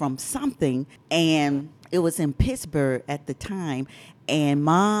back from something, and it was in Pittsburgh at the time, and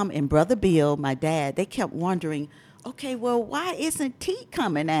Mom and Brother Bill, my dad, they kept wondering, okay, well, why isn't T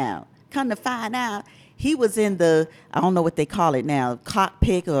coming out? Come to find out, he was in the, I don't know what they call it now,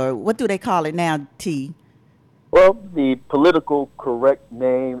 cockpit, or what do they call it now, T? Well, the political correct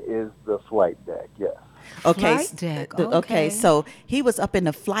name is the flight deck, yes. Okay. Flight deck. Okay, so he was up in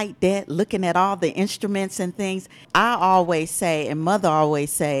the flight deck looking at all the instruments and things. I always say, and Mother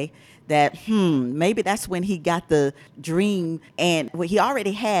always say, that maybe that's when he got the dream, and he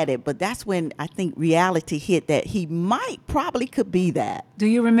already had it, but that's when I think reality hit that he probably could be that. Do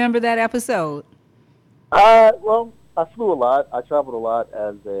you remember that episode? Well, I flew a lot. I traveled a lot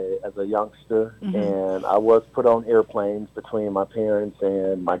as a youngster, mm-hmm. and I was put on airplanes between my parents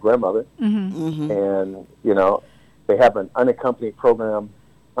and my grandmother. Mm-hmm. Mm-hmm. And they have an unaccompanied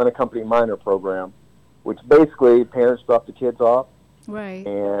minor program, which basically parents drop the kids off. Right.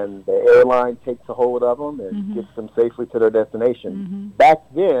 And the airline takes a hold of them and mm-hmm. gets them safely to their destination. Mm-hmm. Back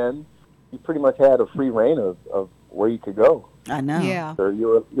then, you pretty much had a free reign of where you could go. I know. Yeah. So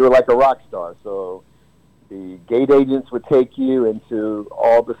you were like a rock star. So the gate agents would take you into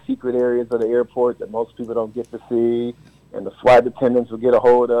all the secret areas of the airport that most people don't get to see, and the flight attendants would get a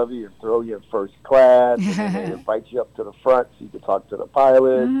hold of you and throw you in first class, and then they invite you up to the front so you could talk to the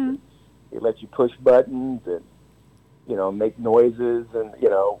pilot. Mm-hmm. They let you push buttons and make noises, and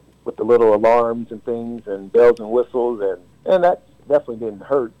with the little alarms and things and bells and whistles, and that definitely didn't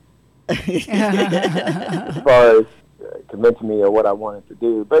hurt as far as convincing me of what I wanted to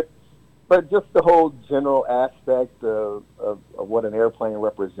do. But just the whole general aspect of what an airplane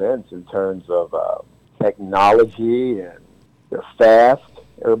represents in terms of technology, and they're fast.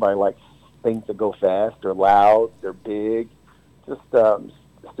 Everybody likes things that go fast. They're loud. They're big. Just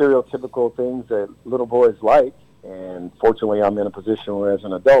stereotypical things that little boys like. And fortunately, I'm in a position where, as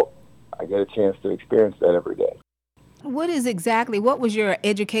an adult, I get a chance to experience that every day. What was your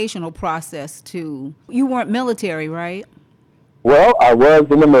educational process to? You weren't military, right? Well, I was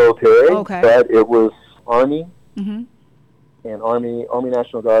in the military, okay. But it was Army mm-hmm. and Army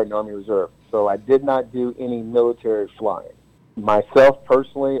National Guard and Army Reserve. So I did not do any military flying. Myself,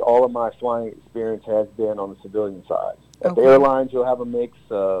 personally, all of my flying experience has been on the civilian side. At the airlines, you'll have a mix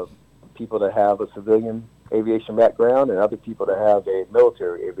of people that have a civilian aviation background and other people that have a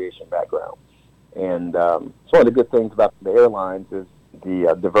military aviation background. And so one of the good things about the airlines is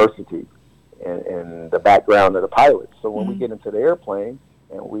the diversity and the background of the pilots. So when mm-hmm. we get into the airplane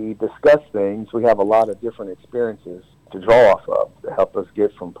and we discuss things, we have a lot of different experiences to draw off of to help us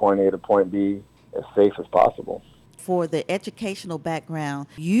get from point A to point B as safe as possible. For the educational background,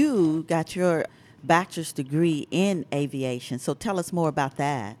 you got your bachelor's degree in aviation. So tell us more about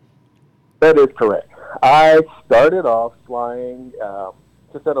that. That is correct. I started off flying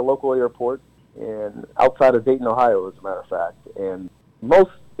just at a local airport outside of Dayton, Ohio, as a matter of fact. And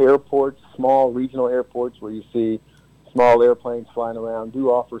most airports, small regional airports where you see small airplanes flying around, do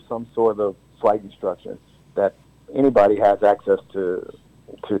offer some sort of flight instruction that anybody has access to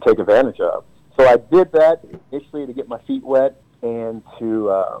take advantage of. So I did that initially to get my feet wet and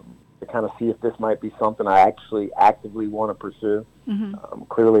to kind of see if this might be something I actually actively want to pursue. Mm-hmm.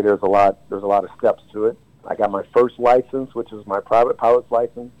 Clearly, there's a lot of steps to it. I got my first license, which is my private pilot's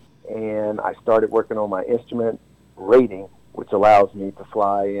license, and I started working on my instrument rating, which allows me to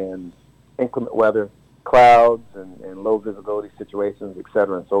fly in inclement weather, clouds, and low visibility situations, et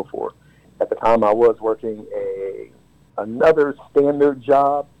cetera, and so forth. At the time, I was working a another standard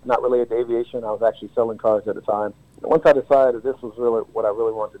job, not related to aviation. I was actually selling cars at the time. Once I decided this was really what I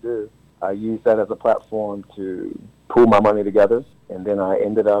really wanted to do, I used that as a platform to pool my money together. And then I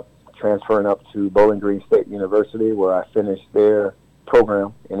ended up transferring up to Bowling Green State University, where I finished their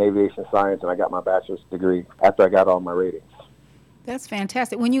program in aviation science, and I got my bachelor's degree after I got all my ratings. That's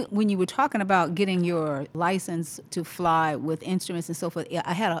fantastic. When you were talking about getting your license to fly with instruments and so forth,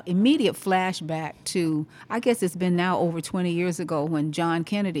 I had an immediate flashback to, I guess it's been now over 20 years ago, when John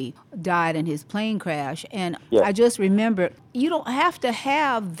Kennedy died in his plane crash. And Yes. I just remembered, you don't have to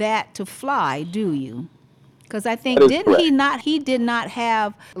have that to fly, do you? Because I think, That is didn't he correct. not, he did not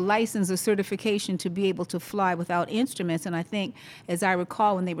have license or certification to be able to fly without instruments. And I think, as I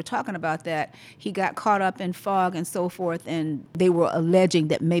recall, when they were talking about that, he got caught up in fog and so forth, and they were alleging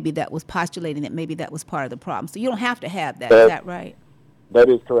that maybe that was postulating that maybe that was part of the problem. So you don't have to have that. Is that right? That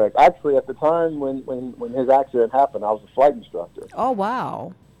is correct. Actually, at the time when his accident happened, I was a flight instructor. Oh,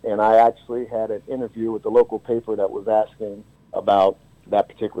 wow. And I actually had an interview with the local paper that was asking about that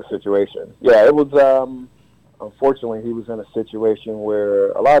particular situation. Yeah, it was, unfortunately, he was in a situation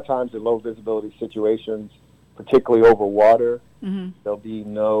where a lot of times in low visibility situations, particularly over water, there'll be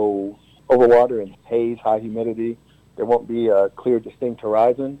no over water and haze, high humidity. There won't be a clear, distinct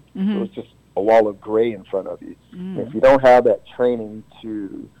horizon. So it's just a wall of gray in front of you. And if you don't have that training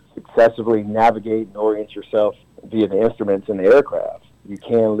to successfully navigate and orient yourself via the instruments in the aircraft, you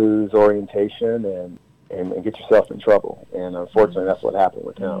can lose orientation and get yourself in trouble. And unfortunately, that's what happened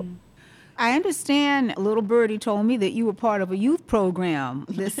with him. I understand Little Birdie told me that you were part of a youth program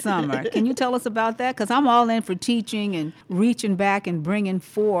this summer. Can you tell us about that? Because I'm all in for teaching and reaching back and bringing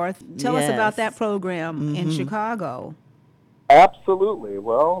forth. Tell us about that program in Chicago. Absolutely.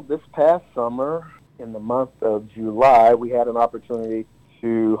 Well, this past summer, in the month of July, we had an opportunity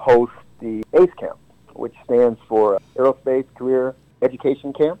to host the ACE Camp, which stands for Aerospace Career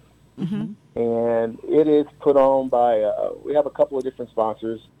Education Camp. And it is put on by, we have a couple of different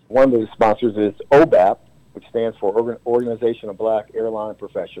sponsors. One of the sponsors is OBAP, which stands for Organization of Black Airline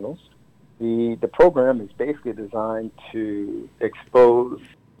Professionals. The program is basically designed to expose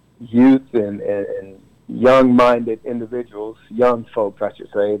youth and young-minded individuals, young folks, I should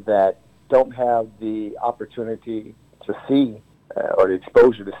say, that don't have the opportunity to see or the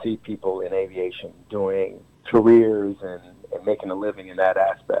exposure to see people in aviation doing careers and making a living in that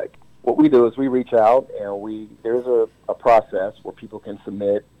aspect. What we do is we reach out and there's a process where people can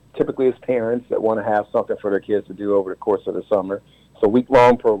submit, typically as parents that want to have something for their kids to do over the course of the summer. It's a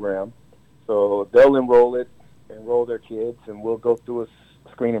week-long program. So they'll enroll their kids, and we'll go through a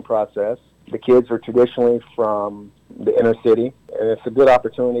screening process. The kids are traditionally from the inner city, and it's a good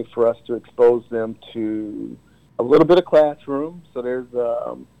opportunity for us to expose them to a little bit of classroom. So there's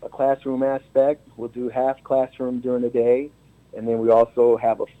a classroom aspect. We'll do half classroom during the day, and then we also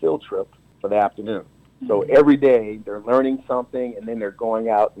have a field trip for the afternoon. So every day they're learning something, and then they're going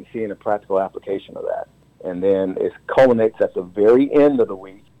out and seeing a practical application of that. And then it culminates at the very end of the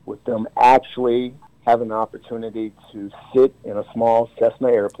week with them actually having an opportunity to sit in a small Cessna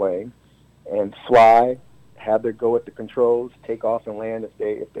airplane and fly, have their go at the controls, take off and land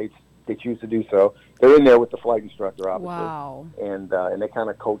if they choose to do so. They're in there with the flight instructor, obviously. Wow. And they kind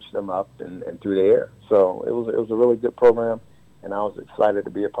of coach them up and through the air. So it was a really good program, and I was excited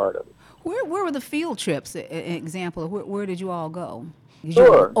to be a part of it. Where were the field trips? An example of where did you all go? Did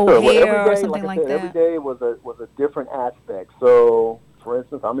Sure. you go O'Hare Well, every or day, something I like said, that? every day was a different aspect. So, for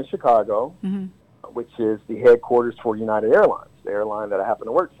instance, I'm in Chicago, which is the headquarters for United Airlines, the airline that I happen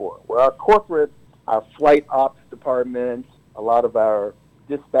to work for. Where our flight ops department, a lot of our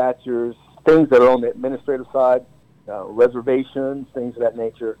dispatchers, things that are on the administrative side, reservations, things of that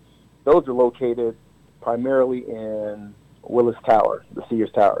nature, those are located primarily in Willis Tower, the Sears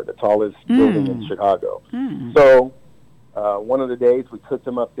Tower, the tallest building in Chicago. So one of the days we took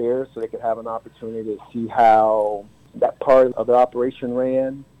them up there so they could have an opportunity to see how that part of the operation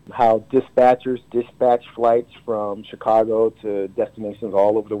ran, how dispatchers dispatch flights from Chicago to destinations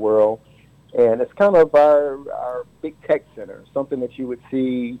all over the world. And it's kind of our big tech center, something that you would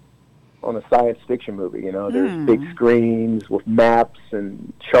see on a science fiction movie. You know, there's big screens with maps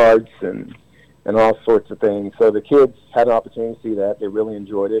and charts and all sorts of things. So the kids had an opportunity to see that. They really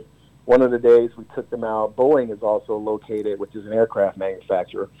enjoyed it. One of the days we took them out, Boeing is also located, which is an aircraft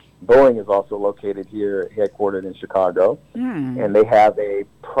manufacturer. Boeing is also located here, headquartered in Chicago. And they have a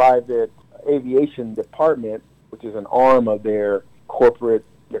private aviation department, which is an arm of their corporate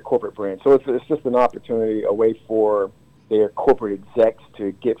branch. So it's just an opportunity, a way for their corporate execs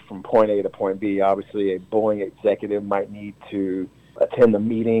to get from point A to point B. Obviously, a Boeing executive might need to attend a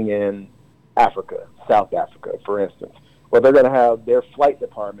meeting in Africa, South Africa, for instance. Well, they're going to have their flight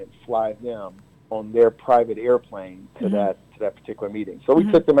department fly them on their private airplane to that particular meeting. So we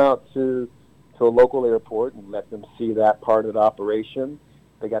took them out to a local airport and let them see that part of the operation.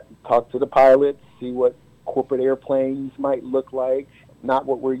 They got to talk to the pilots, see what corporate airplanes might look like, not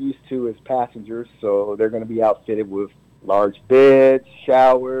what we're used to as passengers. So they're going to be outfitted with large beds,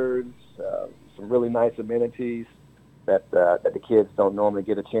 showers, some really nice amenities that the kids don't normally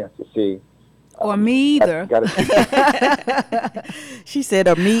get a chance to see. Or me either. She said,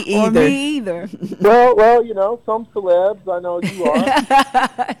 or me either. Or me either. Well, some celebs, I know you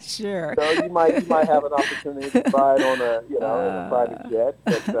are. Sure. So you might have an opportunity to fly it on a private jet.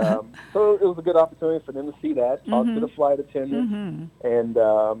 But, so it was a good opportunity for them to see that, talk to the flight attendants, and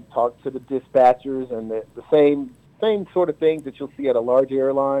talk to the dispatchers, and the same sort of things that you'll see at a large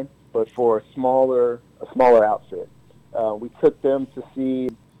airline, but for a smaller outfit. We took them to see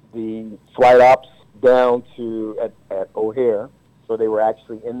the flight ops down to at O'Hare, so they were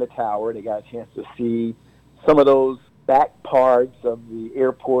actually in the tower. They got a chance to see some of those back parts of the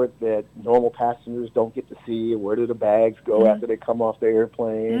airport that normal passengers don't get to see. Where do the bags go after they come off the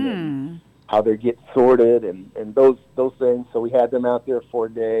airplane, and how they get sorted, and those things. So we had them out there for a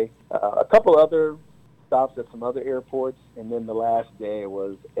day. A couple other stops at some other airports, and then the last day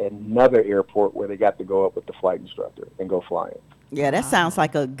was another airport where they got to go up with the flight instructor and go flying. Yeah, that sounds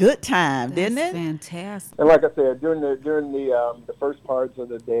like a good time, didn't it? Fantastic. And like I said, during the first parts of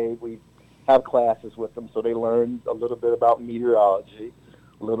the day, we have classes with them, so they learn a little bit about meteorology,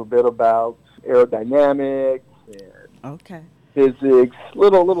 a little bit about aerodynamics, and physics,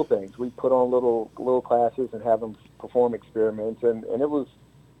 little things. We put on little classes and have them perform experiments, and it was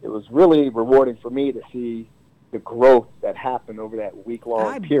really rewarding for me to see the growth that happened over that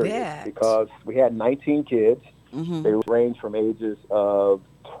week-long period. Bet. Because we had 19 kids. They range from ages of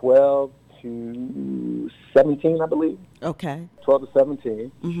 12 to 17, I believe. Okay. 12 to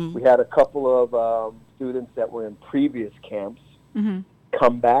 17. We had a couple of students that were in previous camps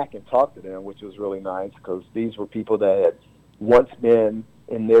come back and talk to them, which was really nice, because these were people that had once been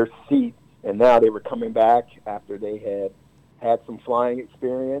in their seat, and now they were coming back after they had some flying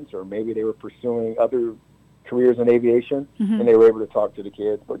experience, or maybe they were pursuing other careers in aviation, and they were able to talk to the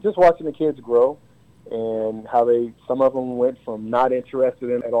kids. But just watching the kids grow, and how some of them went from not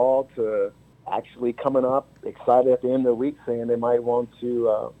interested in at all to actually coming up excited at the end of the week, saying they might want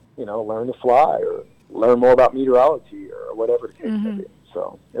to, learn to fly or learn more about meteorology or whatever the case may be.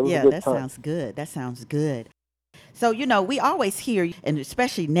 So it was a good time. That sounds good. So, we always hear, and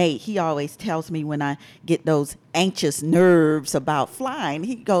especially Nate, he always tells me when I get those anxious nerves about flying,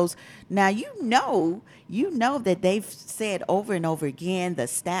 he goes, now, you know that they've said over and over again, the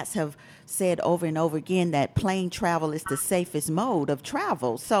stats have said over and over again that plane travel is the safest mode of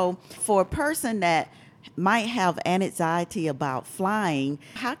travel. So for a person that might have anxiety about flying,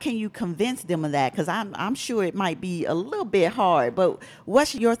 how can you convince them of that? Because I'm sure it might be a little bit hard, but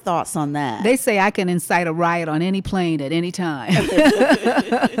what's your thoughts on that? They say I can incite a riot on any plane at any time.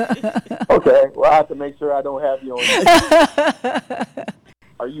 Okay, well, I have to make sure I don't have you on.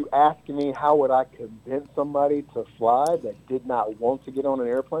 Are you asking me how would I convince somebody to fly that did not want to get on an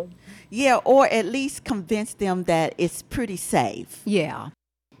airplane? Yeah, or at least convince them that it's pretty safe. Yeah.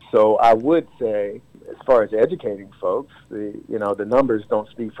 So I would say, as far as educating folks, the numbers don't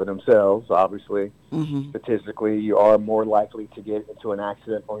speak for themselves. Obviously, statistically, you are more likely to get into an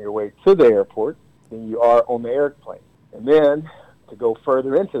accident on your way to the airport than you are on the airplane. And then, to go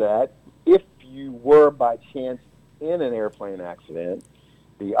further into that, if you were by chance in an airplane accident,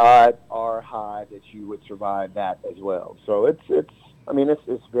 the odds are high that you would survive that as well. So it's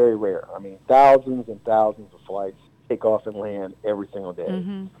very rare. I mean, thousands and thousands of flights take off and land every single day,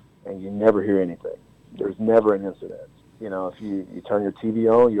 and you never hear anything. There's never an incident. If you turn your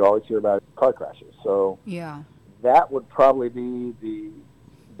TV on, you always hear about car crashes. So that would probably be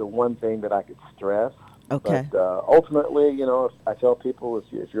the one thing that I could stress. Okay. But ultimately, if I tell people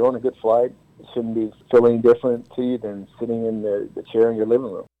if you're on a good flight, it shouldn't be feeling different to you than sitting in the chair in your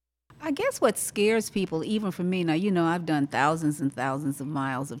living room. I guess what scares people, even for me, now, I've done thousands and thousands of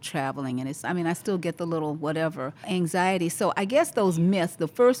miles of traveling, and I still get the little whatever anxiety. So I guess those myths, the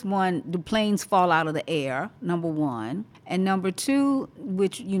first one, the planes fall out of the air, number one. And number two,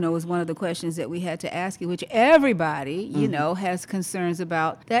 which, is one of the questions that we had to ask you, which everybody, has concerns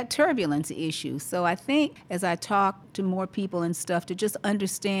about, that turbulence issue. So I think as I talk to more people and stuff to just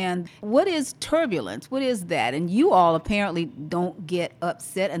understand what is turbulence, what is that? And you all apparently don't get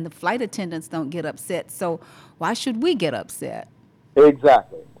upset, and the flight attendants don't get upset. So why should we get upset?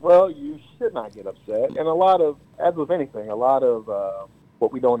 Exactly. Well, you should not get upset. And as with anything, a lot of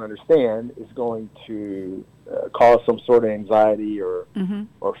what we don't understand is going to cause some sort of anxiety or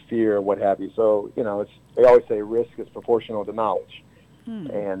fear or what have you. So, they always say risk is proportional to knowledge.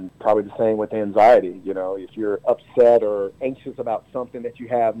 And probably the same with anxiety. If you're upset or anxious about something that you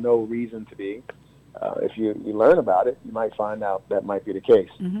have no reason to be, if you learn about it, you might find out that might be the case.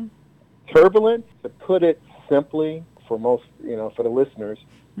 Turbulence, to put it simply for most, for the listeners,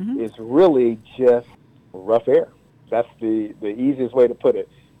 is really just rough air. That's the easiest way to put it.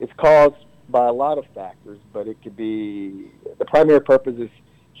 It's caused by a lot of factors, but it could be, the primary purpose is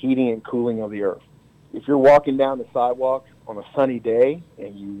heating and cooling of the earth. If you're walking down the sidewalk on a sunny day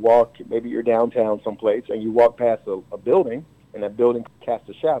and you walk, maybe you're downtown someplace, and you walk past a building, and that building casts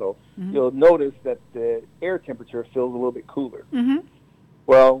a shadow, you'll notice that the air temperature feels a little bit cooler.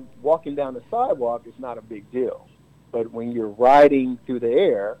 Well, walking down the sidewalk is not a big deal. But when you're riding through the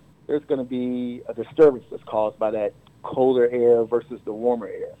air, there's going to be a disturbance that's caused by that colder air versus the warmer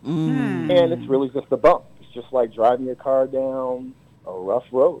air. And it's really just a bump. It's just like driving your car down a rough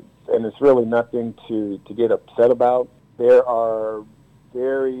road. And it's really nothing to get upset about. There are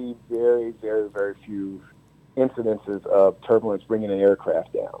very, very, very, very few incidences of turbulence bringing an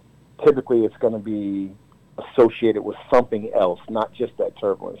aircraft down. Typically, it's going to be associated with something else, not just that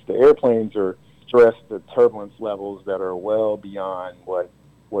turbulence. The airplanes are stressed to turbulence levels that are well beyond what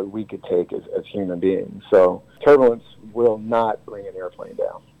we could take as human beings. So turbulence will not bring an airplane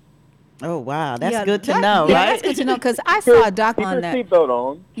down. Oh, wow. That's good to know, yeah, right? That's good to know, because I saw a doc on that. Keep your seatbelt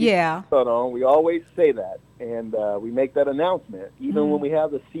on. Yeah. Keep your seatbelt on. We always say that, and we make that announcement. Even when we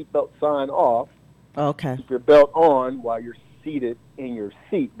have the seatbelt sign off, Okay. keep your belt on while you're seated in your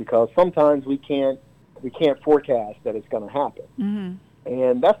seat, because sometimes we can't forecast that it's going to happen.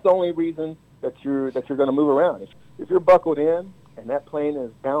 And that's the only reason that you're going to move around. If you're buckled in and that plane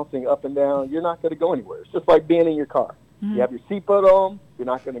is bouncing up and down, you're not going to go anywhere. It's just like being in your car. You have your seatbelt on, you're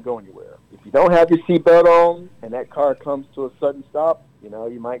not going to go anywhere. If you don't have your seatbelt on and that car comes to a sudden stop,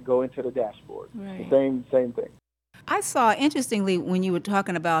 you might go into the dashboard. Right. Same thing. I saw, interestingly, when you were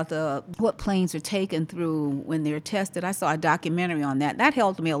talking about what planes are taken through when they're tested, I saw a documentary on that. That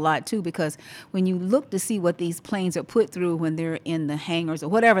helped me a lot, too, because when you look to see what these planes are put through when they're in the hangars or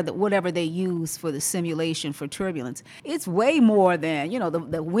whatever they use for the simulation for turbulence, it's way more than,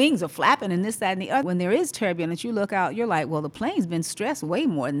 the wings are flapping and this, that, and the other. When there is turbulence, you look out, you're like, well, the plane's been stressed way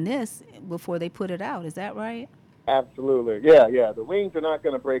more than this before they put it out. Is that right? Absolutely. Yeah. The wings are not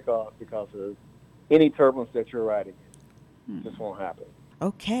going to break off because of any turbulence that you're riding in. It just won't happen.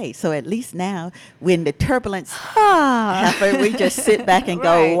 Okay, so at least now, when the turbulence happens, we just sit back and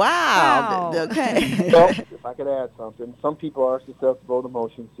go, wow. Okay. So, if I could add something, some people are susceptible to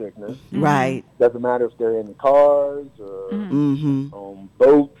motion sickness. Right. Doesn't matter if they're in the cars or on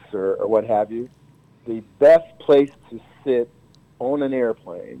boats or what have you. The best place to sit on an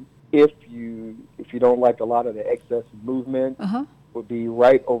airplane, if you don't like a lot of the excess movement, would be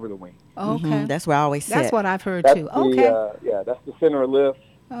right over the wing. Okay. That's where I always sit. That's what I've heard, That's too. Okay. That's the center of lift,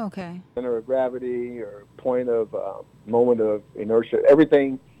 Okay. center of gravity, or point of moment of inertia.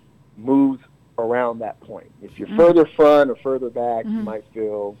 Everything moves around that point. If you're further front or further back, you might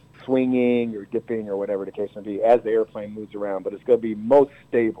feel swinging or dipping or whatever the case may be as the airplane moves around. But it's going to be most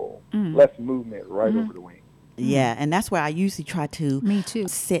stable, less movement right over the wing. Yeah, and that's where I usually try to Me too.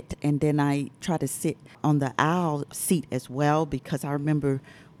 sit, and then I try to sit on the aisle seat as well, because I remember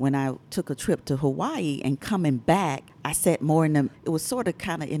when I took a trip to Hawaii and coming back, I sat more it was sort of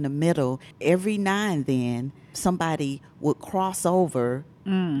kind of in the middle. Every now and then, somebody would cross over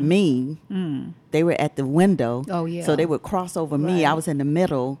me. They were at the window. Oh, yeah. So they would cross over me. I was in the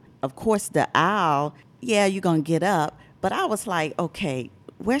middle. Of course, the aisle, you're going to get up. But I was like, okay,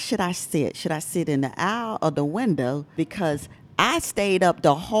 where should I sit? Should I sit in the aisle or the window? Because I stayed up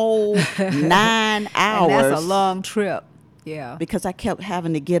the whole 9 hours. And that's a long trip. Yeah. Because I kept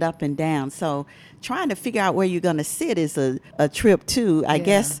having to get up and down. So trying to figure out where you're going to sit is a trip, too. I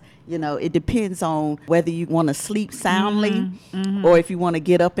guess, it depends on whether you want to sleep soundly or if you want to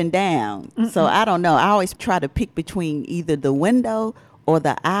get up and down. So I don't know. I always try to pick between either the window or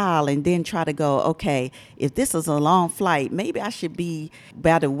the aisle, and then try to go, okay, if this is a long flight, maybe I should be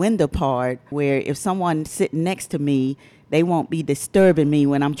by the window part, where if someone's sitting next to me, they won't be disturbing me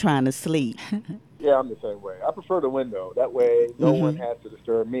when I'm trying to sleep. Yeah, I'm the same way. I prefer the window. That way, no one has to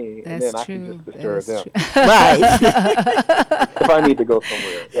disturb me, and then I can just disturb them Right. if I need to go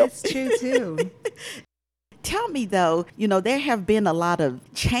somewhere. Yep. That's true, too. Tell me though, there have been a lot of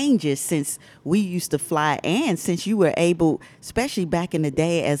changes since we used to fly, and since you were able, especially back in the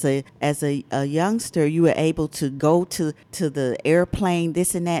day as a youngster, you were able to go to the airplane,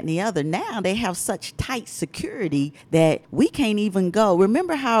 this and that and the other. Now they have such tight security that we can't even go.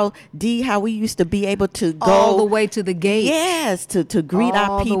 Remember how we used to be able to go all the way to the gate. Yes, to greet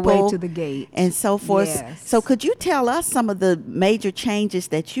our people. All the way to the gate. And so forth. Yes. So could you tell us some of the major changes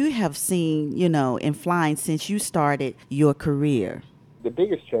that you have seen, in flying since you started your career? The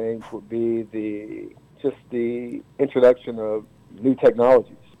biggest change would be the introduction of new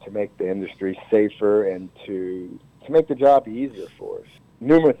technologies to make the industry safer and to make the job easier for us.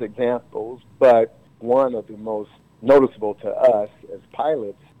 Numerous examples, but one of the most noticeable to us as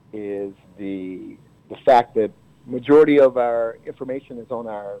pilots is the fact that majority of our information is on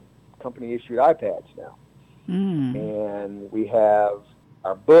our company-issued iPads now. And we have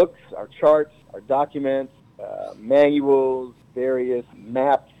our books, our charts, our documents, manuals, various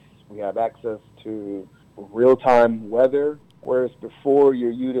maps. We have access to real-time weather, whereas before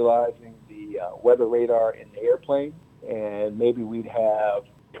you're utilizing the weather radar in the airplane, and maybe we'd have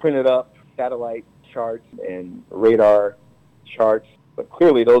printed up satellite charts and radar charts, but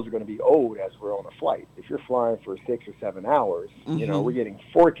clearly those are going to be old as we're on a flight. If you're flying for 6 or 7 hours, we're getting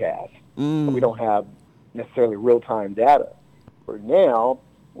forecasts, but we don't have necessarily real-time data. For now,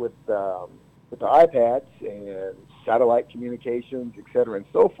 with the iPads and satellite communications, et cetera, and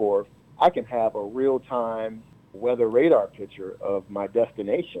so forth, I can have a real-time weather radar picture of my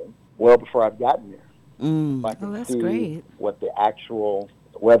destination well before I've gotten there. I can that's see great. what the actual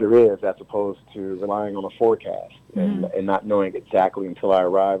weather is as opposed to relying on a forecast and not knowing exactly until I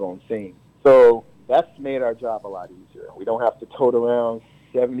arrive on scene. So that's made our job a lot easier. We don't have to tote around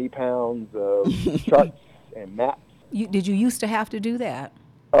 70 pounds of charts and maps. Did you used to have to do that?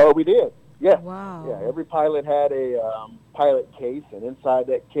 Oh, we did. Yeah. Wow. Yeah, every pilot had a pilot case, and inside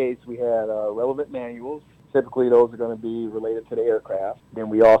that case we had relevant manuals. Typically those are going to be related to the aircraft. Then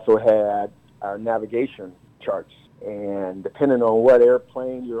we also had our navigation charts. And depending on what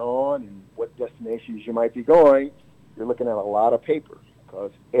airplane you're on and what destinations you might be going, you're looking at a lot of paper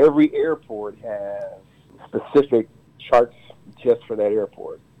because every airport has specific charts just for that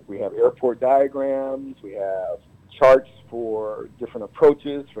airport. We have airport diagrams, we have charts for different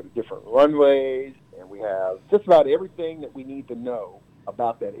approaches, for the different runways, and we have just about everything that we need to know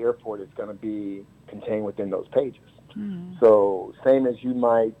about that airport is going to be contained within those pages. So same as you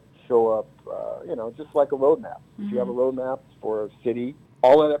might show up, just like a road map. If you have a road map for a city,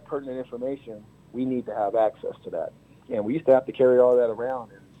 all of that pertinent information, we need to have access to that. And we used to have to carry all that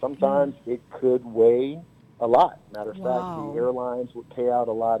around, and sometimes it could weigh a lot. Matter of fact, the airlines would pay out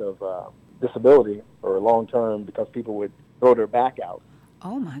a lot of disability or long-term because people would throw their back out.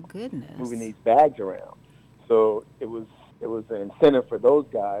 Oh, my goodness. Moving these bags around. So it was an incentive for those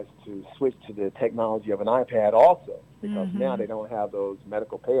guys to switch to the technology of an iPad also, because now they don't have those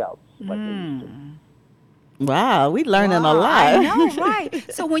medical payouts like they used to. Wow, we learning a lot. I know,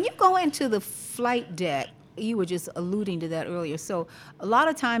 right? So when you go into the flight deck, you were just alluding to that earlier. So a lot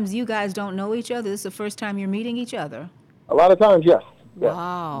of times you guys don't know each other. This is the first time you're meeting each other. A lot of times, yes.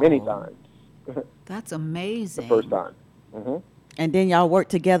 Wow. Many times. That's amazing. The first time. And then y'all work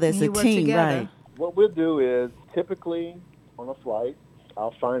together as a team, right? What we'll do is typically on a flight,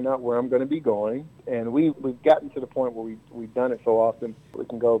 I'll find out where I'm going to be going, and we've gotten to the point where we've done it so often we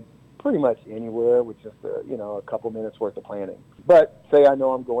can go pretty much anywhere with just a couple minutes worth of planning. But say I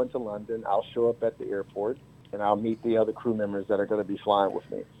know I'm going to London, I'll show up at the airport and I'll meet the other crew members that are going to be flying with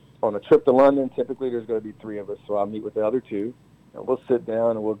me. On a trip to London, typically there's going to be 3 of us, so I'll meet with the other 2, and we'll sit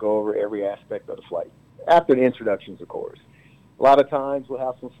down and we'll go over every aspect of the flight. After the introductions, of course. A lot of times we'll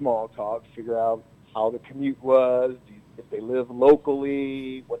have some small talk, figure out how the commute was, if they live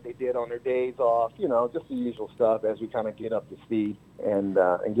locally, what they did on their days off, just the usual stuff as we kind of get up to speed and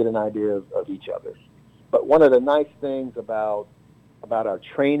get an idea of each other. But one of the nice things about our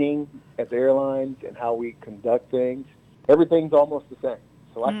training at the airlines and how we conduct things, everything's almost the same.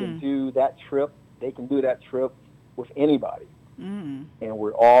 So I can do that trip, they can do that trip with anybody. And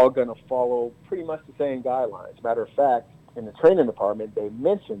we're all going to follow pretty much the same guidelines. Matter of fact, in the training department, they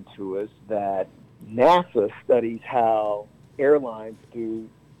mentioned to us that NASA studies how airlines do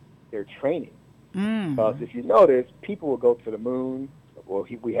their training. Because if you notice, people will go to the moon. Well,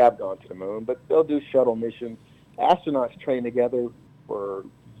 we have gone to the moon, but they'll do shuttle missions. Astronauts train together for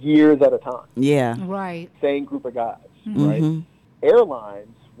years at a time. Yeah. Right. Same group of guys, right?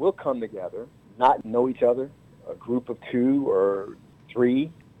 Airlines will come together, not know each other, a group of 2 or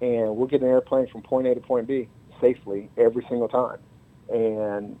 3, and we'll get an airplane from point A to point B safely every single time.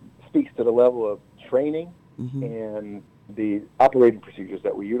 And speaks to the level of training and the operating procedures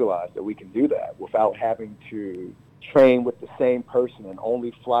that we utilize, that we can do that without having to train with the same person and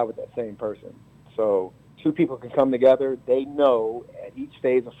only fly with that same person. So two people can come together. They know at each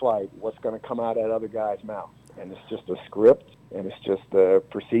phase of flight what's going to come out of that other guy's mouth. And it's just a script, and it's just a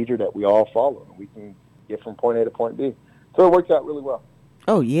procedure that we all follow. And we can get from point A to point B. So it works out really well.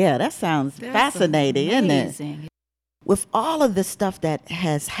 Oh, yeah, that sounds fascinating, isn't it? Amazing. With all of the stuff that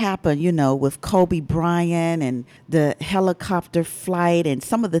has happened, with Kobe Bryant and the helicopter flight and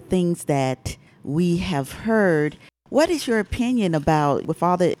some of the things that we have heard, what is your opinion about, with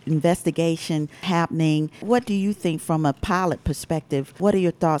all the investigation happening, what do you think from a pilot perspective? What are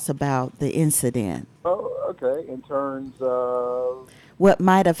your thoughts about the incident? Oh, okay. In terms of What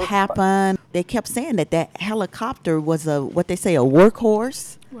might have happened? They kept saying that helicopter was what they say, a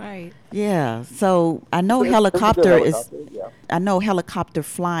workhorse. Right. Yeah. So I know I know helicopter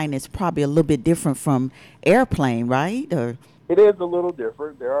flying is probably a little bit different from airplane, right? Or it is a little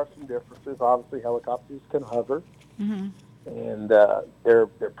different. There are some differences. Obviously, helicopters can hover, and their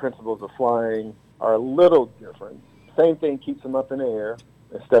principles of flying are a little different. Same thing keeps them up in the air.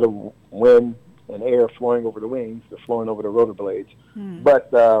 Instead of wind and air flowing over the wings, they're flowing over the rotor blades.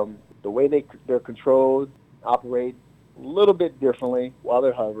 But the way they're controlled, operate a little bit differently while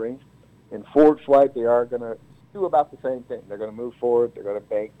they're hovering. In forward flight, they are going to do about the same thing. They're going to move forward. They're going to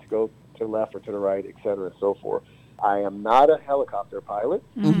bank to go to the left or to the right, et cetera, and so forth. I am not a helicopter pilot.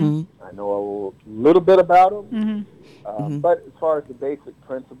 I know a little bit about them. But as far as the basic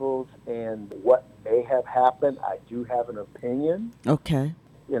principles and what may have happened, I do have an opinion. okay.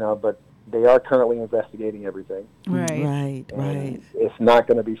 But they are currently investigating everything. Right. And it's not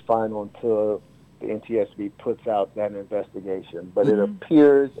going to be final until the NTSB puts out that investigation. But it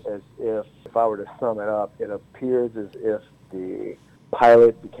appears as if I were to sum it up, it appears as if the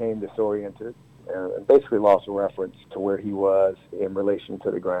pilot became disoriented and basically lost reference to where he was in relation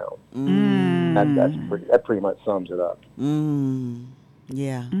to the ground. That pretty much sums it up.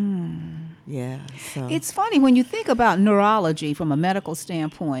 Yeah. Yeah. So It's funny when you think about neurology from a medical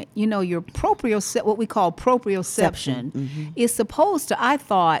standpoint. Your what we call proprioception is supposed to.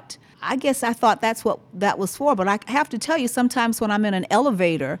 I guess I thought that's what that was for. But I have to tell you, sometimes when I'm in an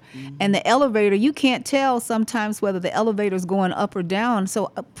elevator, and the elevator, you can't tell sometimes whether the elevator is going up or down.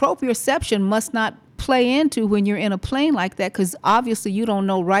 So proprioception must not play into when you're in a plane like that, because obviously you don't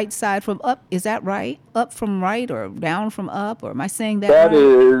know right side from up. Is that right? Up from right or down from up? Or am I saying that right? That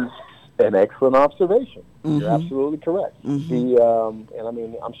is an excellent observation. You're absolutely correct. And I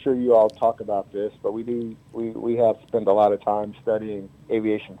mean, I'm sure you all talk about this, but we have spent a lot of time studying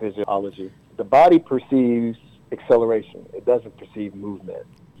aviation physiology. The body perceives acceleration. It doesn't perceive movement.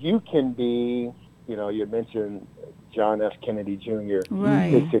 You can be, you mentioned John F. Kennedy Jr. Right.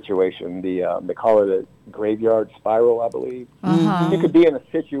 His situation, they call it a graveyard spiral, I believe. You could be in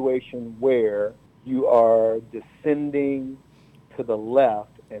a situation where you are descending to the left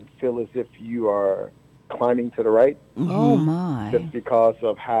and feel as if you are climbing to the right. Oh, my. Just because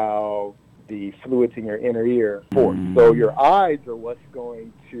of how the fluids in your inner ear force. So your eyes are what's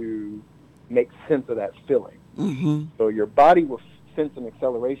going to make sense of that feeling. So your body will sense an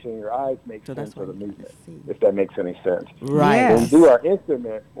acceleration, and your eyes make sense of the movement, if that makes any sense. Right. Yes. When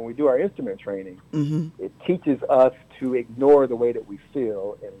we do our instrument training, it teaches us to ignore the way that we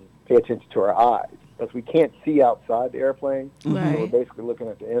feel and pay attention to our eyes, because we can't see outside the airplane. Right. So we're basically looking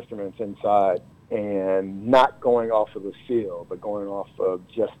at the instruments inside and not going off of the feel, but going off of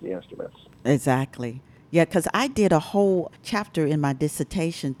just the instruments. Exactly. Yeah, because I did a whole chapter in my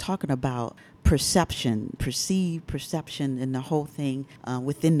dissertation talking about perceived perception, and the whole thing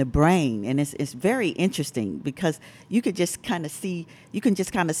within the brain, and it's very interesting because you can just kind of see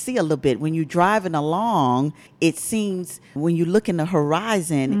a little bit when you're driving along. It seems when you look in the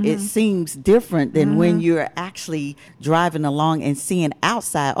horizon, it seems different than when you're actually driving along and seeing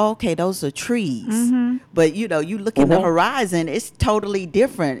outside. Oh, okay, those are trees, but you look in the horizon, it's totally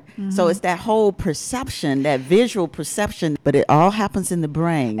different. So it's that whole perception, that visual perception, but it all happens in the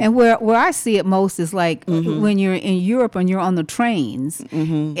brain. And where I see it most is like when you're in Europe and you're on the trains.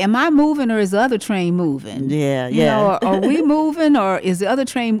 Am I moving or is the other train moving? Yeah. Are we moving or is the other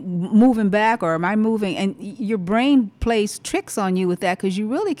train moving back, or am I moving? And your brain plays tricks on you with that, because you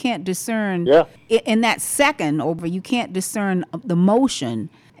really can't discern in that second over. You can't discern the motion.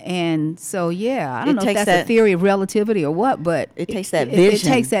 And so, I don't know if that's a theory of relativity or what, but it takes that vision.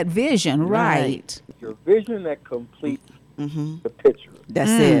 It takes that vision, right. Your vision that completes the picture. That's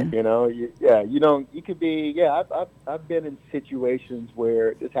it. You could be, I've been in situations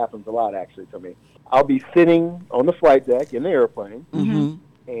where this happens a lot, actually, to me. I'll be sitting on the flight deck in the airplane,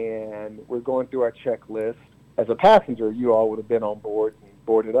 and we're going through our checklist, as a passenger, you all would have been on board and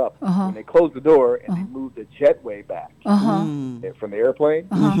boarded up. Uh-huh. When they closed the door and they moved the jetway back from the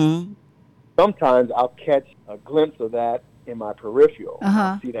airplane, sometimes I'll catch a glimpse of that in my peripheral.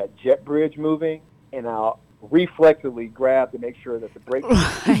 I'll see that jet bridge moving, and I'll reflexively grab to make sure that the brakes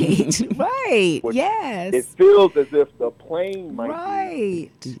Right. Yes. It feels as if the plane might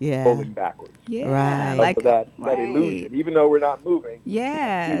be rolling backwards. Yeah. Right. That illusion, even though we're not moving.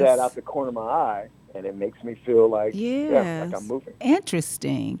 Yes. I see that out the corner of my eye, and it makes me feel like, like I'm moving.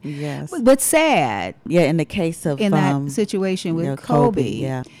 Interesting. Yes. But sad. Yeah, in the case of In that situation with Kobe.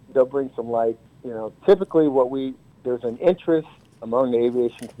 Kobe. They'll bring some light. Typically there's an interest among the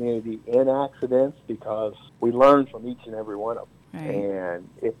aviation community in accidents because we learn from each and every one of them. Right. And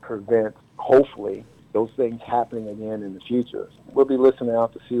it prevents, hopefully, those things happening again in the future. We'll be listening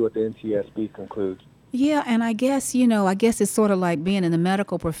out to see what the NTSB concludes. Yeah, and I guess it's sort of like being in the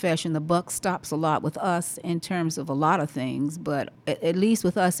medical profession. The buck stops a lot with us in terms of a lot of things, but at least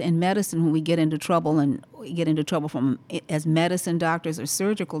with us in medicine, when we get into trouble from as medicine doctors or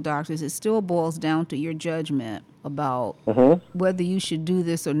surgical doctors, it still boils down to your judgment about whether you should do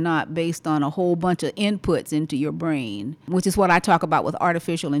this or not based on a whole bunch of inputs into your brain, which is what I talk about with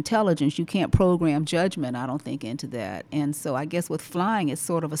artificial intelligence. You can't program judgment, I don't think, into that. And so I guess with flying, it's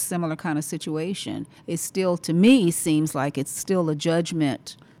sort of a similar kind of situation. It still, to me, seems like it's still a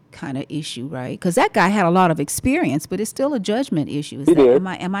judgment kind of issue, right? Because that guy had a lot of experience, but it's still a judgment issue. Am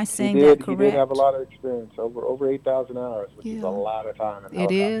I saying that correct? He did have a lot of experience, over 8,000 hours, which is a lot of time.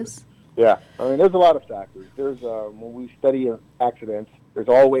 It is? Yeah. I mean, there's a lot of factors. There's when we study accidents, there's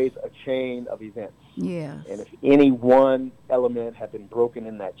always a chain of events. Yeah. And if any one element had been broken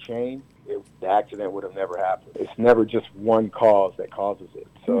in that chain, the accident would have never happened. It's never just one cause that causes it.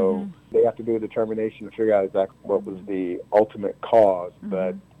 So they have to do a determination to figure out exactly what was the ultimate cause.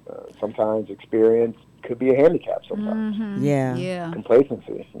 But sometimes experience could be a handicap sometimes. Yeah.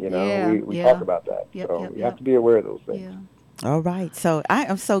 Complacency, we talk about that. You have to be aware of those things. Yeah. All right. So I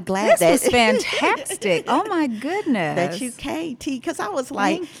am so glad this was fantastic. Oh, my goodness. that you came, T, because I was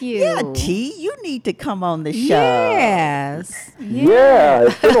like, Thank you. yeah, T, you need to come on the show. Yes. Yeah,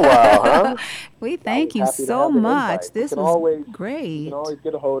 it's been a while, huh? We thank you happy to so have an much. invite. This You can was always- great. You can always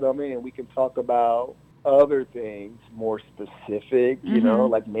get a hold of me, and we can talk about other things more specific,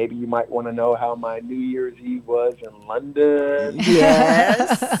 like maybe you might want to know how my New Year's Eve was in London.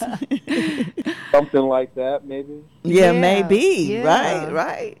 Yes. Something like that, maybe. Yeah, Yeah, maybe. yeah.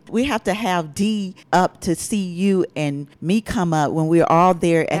 Right. We have to have D up to see you and me come up when we're all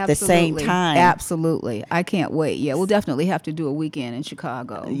there at the same Absolutely. time. Absolutely. I can't wait. Yeah, we'll definitely have to do a weekend in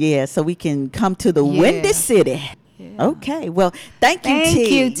Chicago. Yeah, so we can come to the Yeah. Windy City. Yeah. Okay. Well, thank you, Thank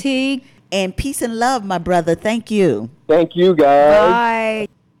T. you, T. And peace and love, my brother. Thank you. Thank you, guys. Bye.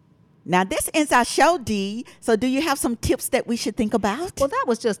 Now, this ends our show, D. So do you have some tips that we should think about? Well, that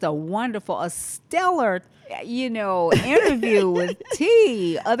was just a stellar, interview with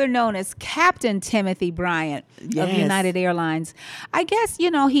T, other known as Captain Timothy Bryant of Yes. United Airlines. I guess,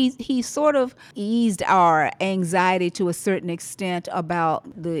 he sort of eased our anxiety to a certain extent about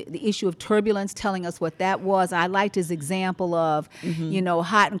the issue of turbulence, telling us what that was. I liked his example of,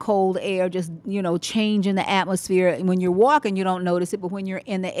 hot and cold air just, changing the atmosphere. And when you're walking, you don't notice it, but when you're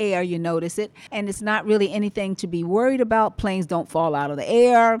in the air, you notice it. And it's not really anything to be worried about. Planes don't fall out of the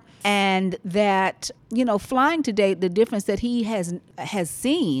air. And that, flying today, the difference that he has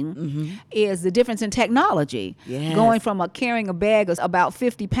seen is the difference in technology. Yes. Going from carrying a bag of about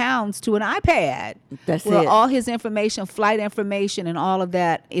 50 pounds to an iPad. That's where it. all his information, flight information, and all of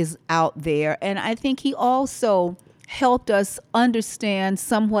that is out there. And I think he also helped us understand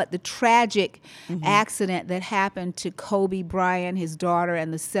somewhat the tragic accident that happened to Kobe Bryant, his daughter,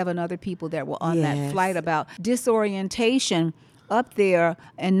 and the 7 other people that were on that Yes. flight, about disorientation up there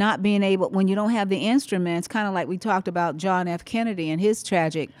and not being able, when you don't have the instruments, kind of like we talked about John F. Kennedy and his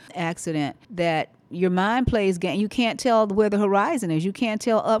tragic accident, that your mind plays game. You can't tell where the horizon is. You can't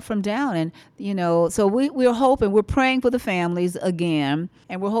tell up from down. And, so we're hoping, we're praying for the families again,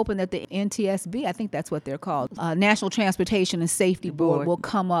 and we're hoping that the NTSB, I think that's what they're called, National Transportation and Safety Board, will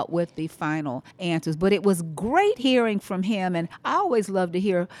come up with the final answers. But it was great hearing from him, and I always love to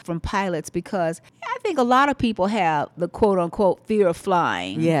hear from pilots because I think a lot of people have the quote-unquote fear of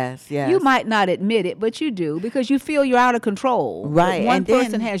flying. Yes. You might not admit it, but you do, because you feel you're out of control. Right, One and then-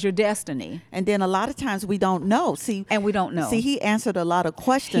 person has your destiny. And then a lot of times we don't know. And we don't know. See, he answered a lot of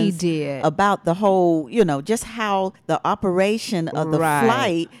questions. He did. About the whole, just how the operation of the Right.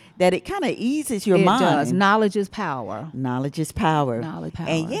 flight, that it kind of eases your It mind. does. Knowledge is power. Knowledge is power. Knowledge, power.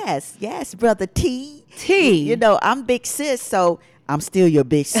 And yes, brother T. T. I'm big sis, so I'm still your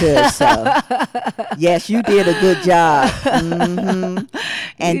big sis. So yes, you did a good job.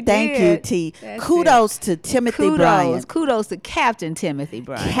 And thank you, T. Kudos to Timothy Bryant. Kudos to Captain Timothy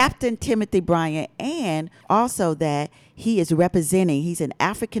Bryant. Captain Timothy Bryant, and also that he is representing, he's an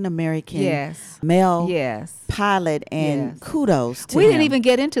African-American male pilot, and kudos to him. We didn't even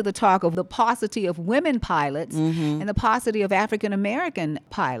get into the talk of the paucity of women pilots and the paucity of African-American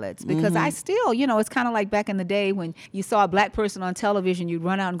pilots, because I still, it's kind of like back in the day when you saw a black person on television, you'd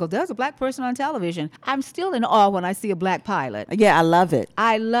run out and go, there's a black person on television. I'm still in awe when I see a black pilot. Yeah, I love it.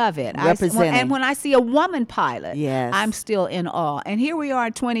 I love it. Representing. And when I see a woman pilot, I'm still in awe. And here we are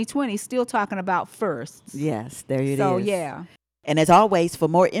in 2020 still talking about firsts. Yes, there it is. So, yeah. And as always, for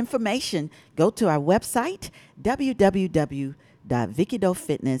more information, go to our website,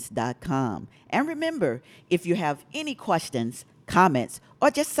 www.VickyDoeFitness.com. And remember, if you have any questions, comments, or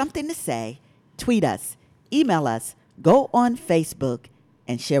just something to say, tweet us, email us, go on Facebook,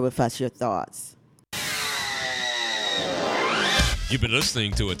 and share with us your thoughts. You've been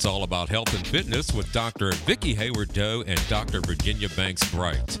listening to It's All About Health and Fitness with Dr. Vicki Hayward Doe and Dr. Virginia Banks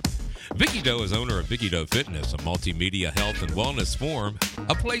Bright. Vicki Doe is owner of Vicki Doe Fitness, a multimedia health and wellness forum,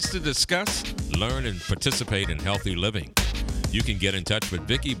 a place to discuss, learn, and participate in healthy living. You can get in touch with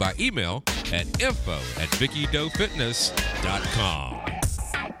Vicki by email at info@VickyDoeFitness.com.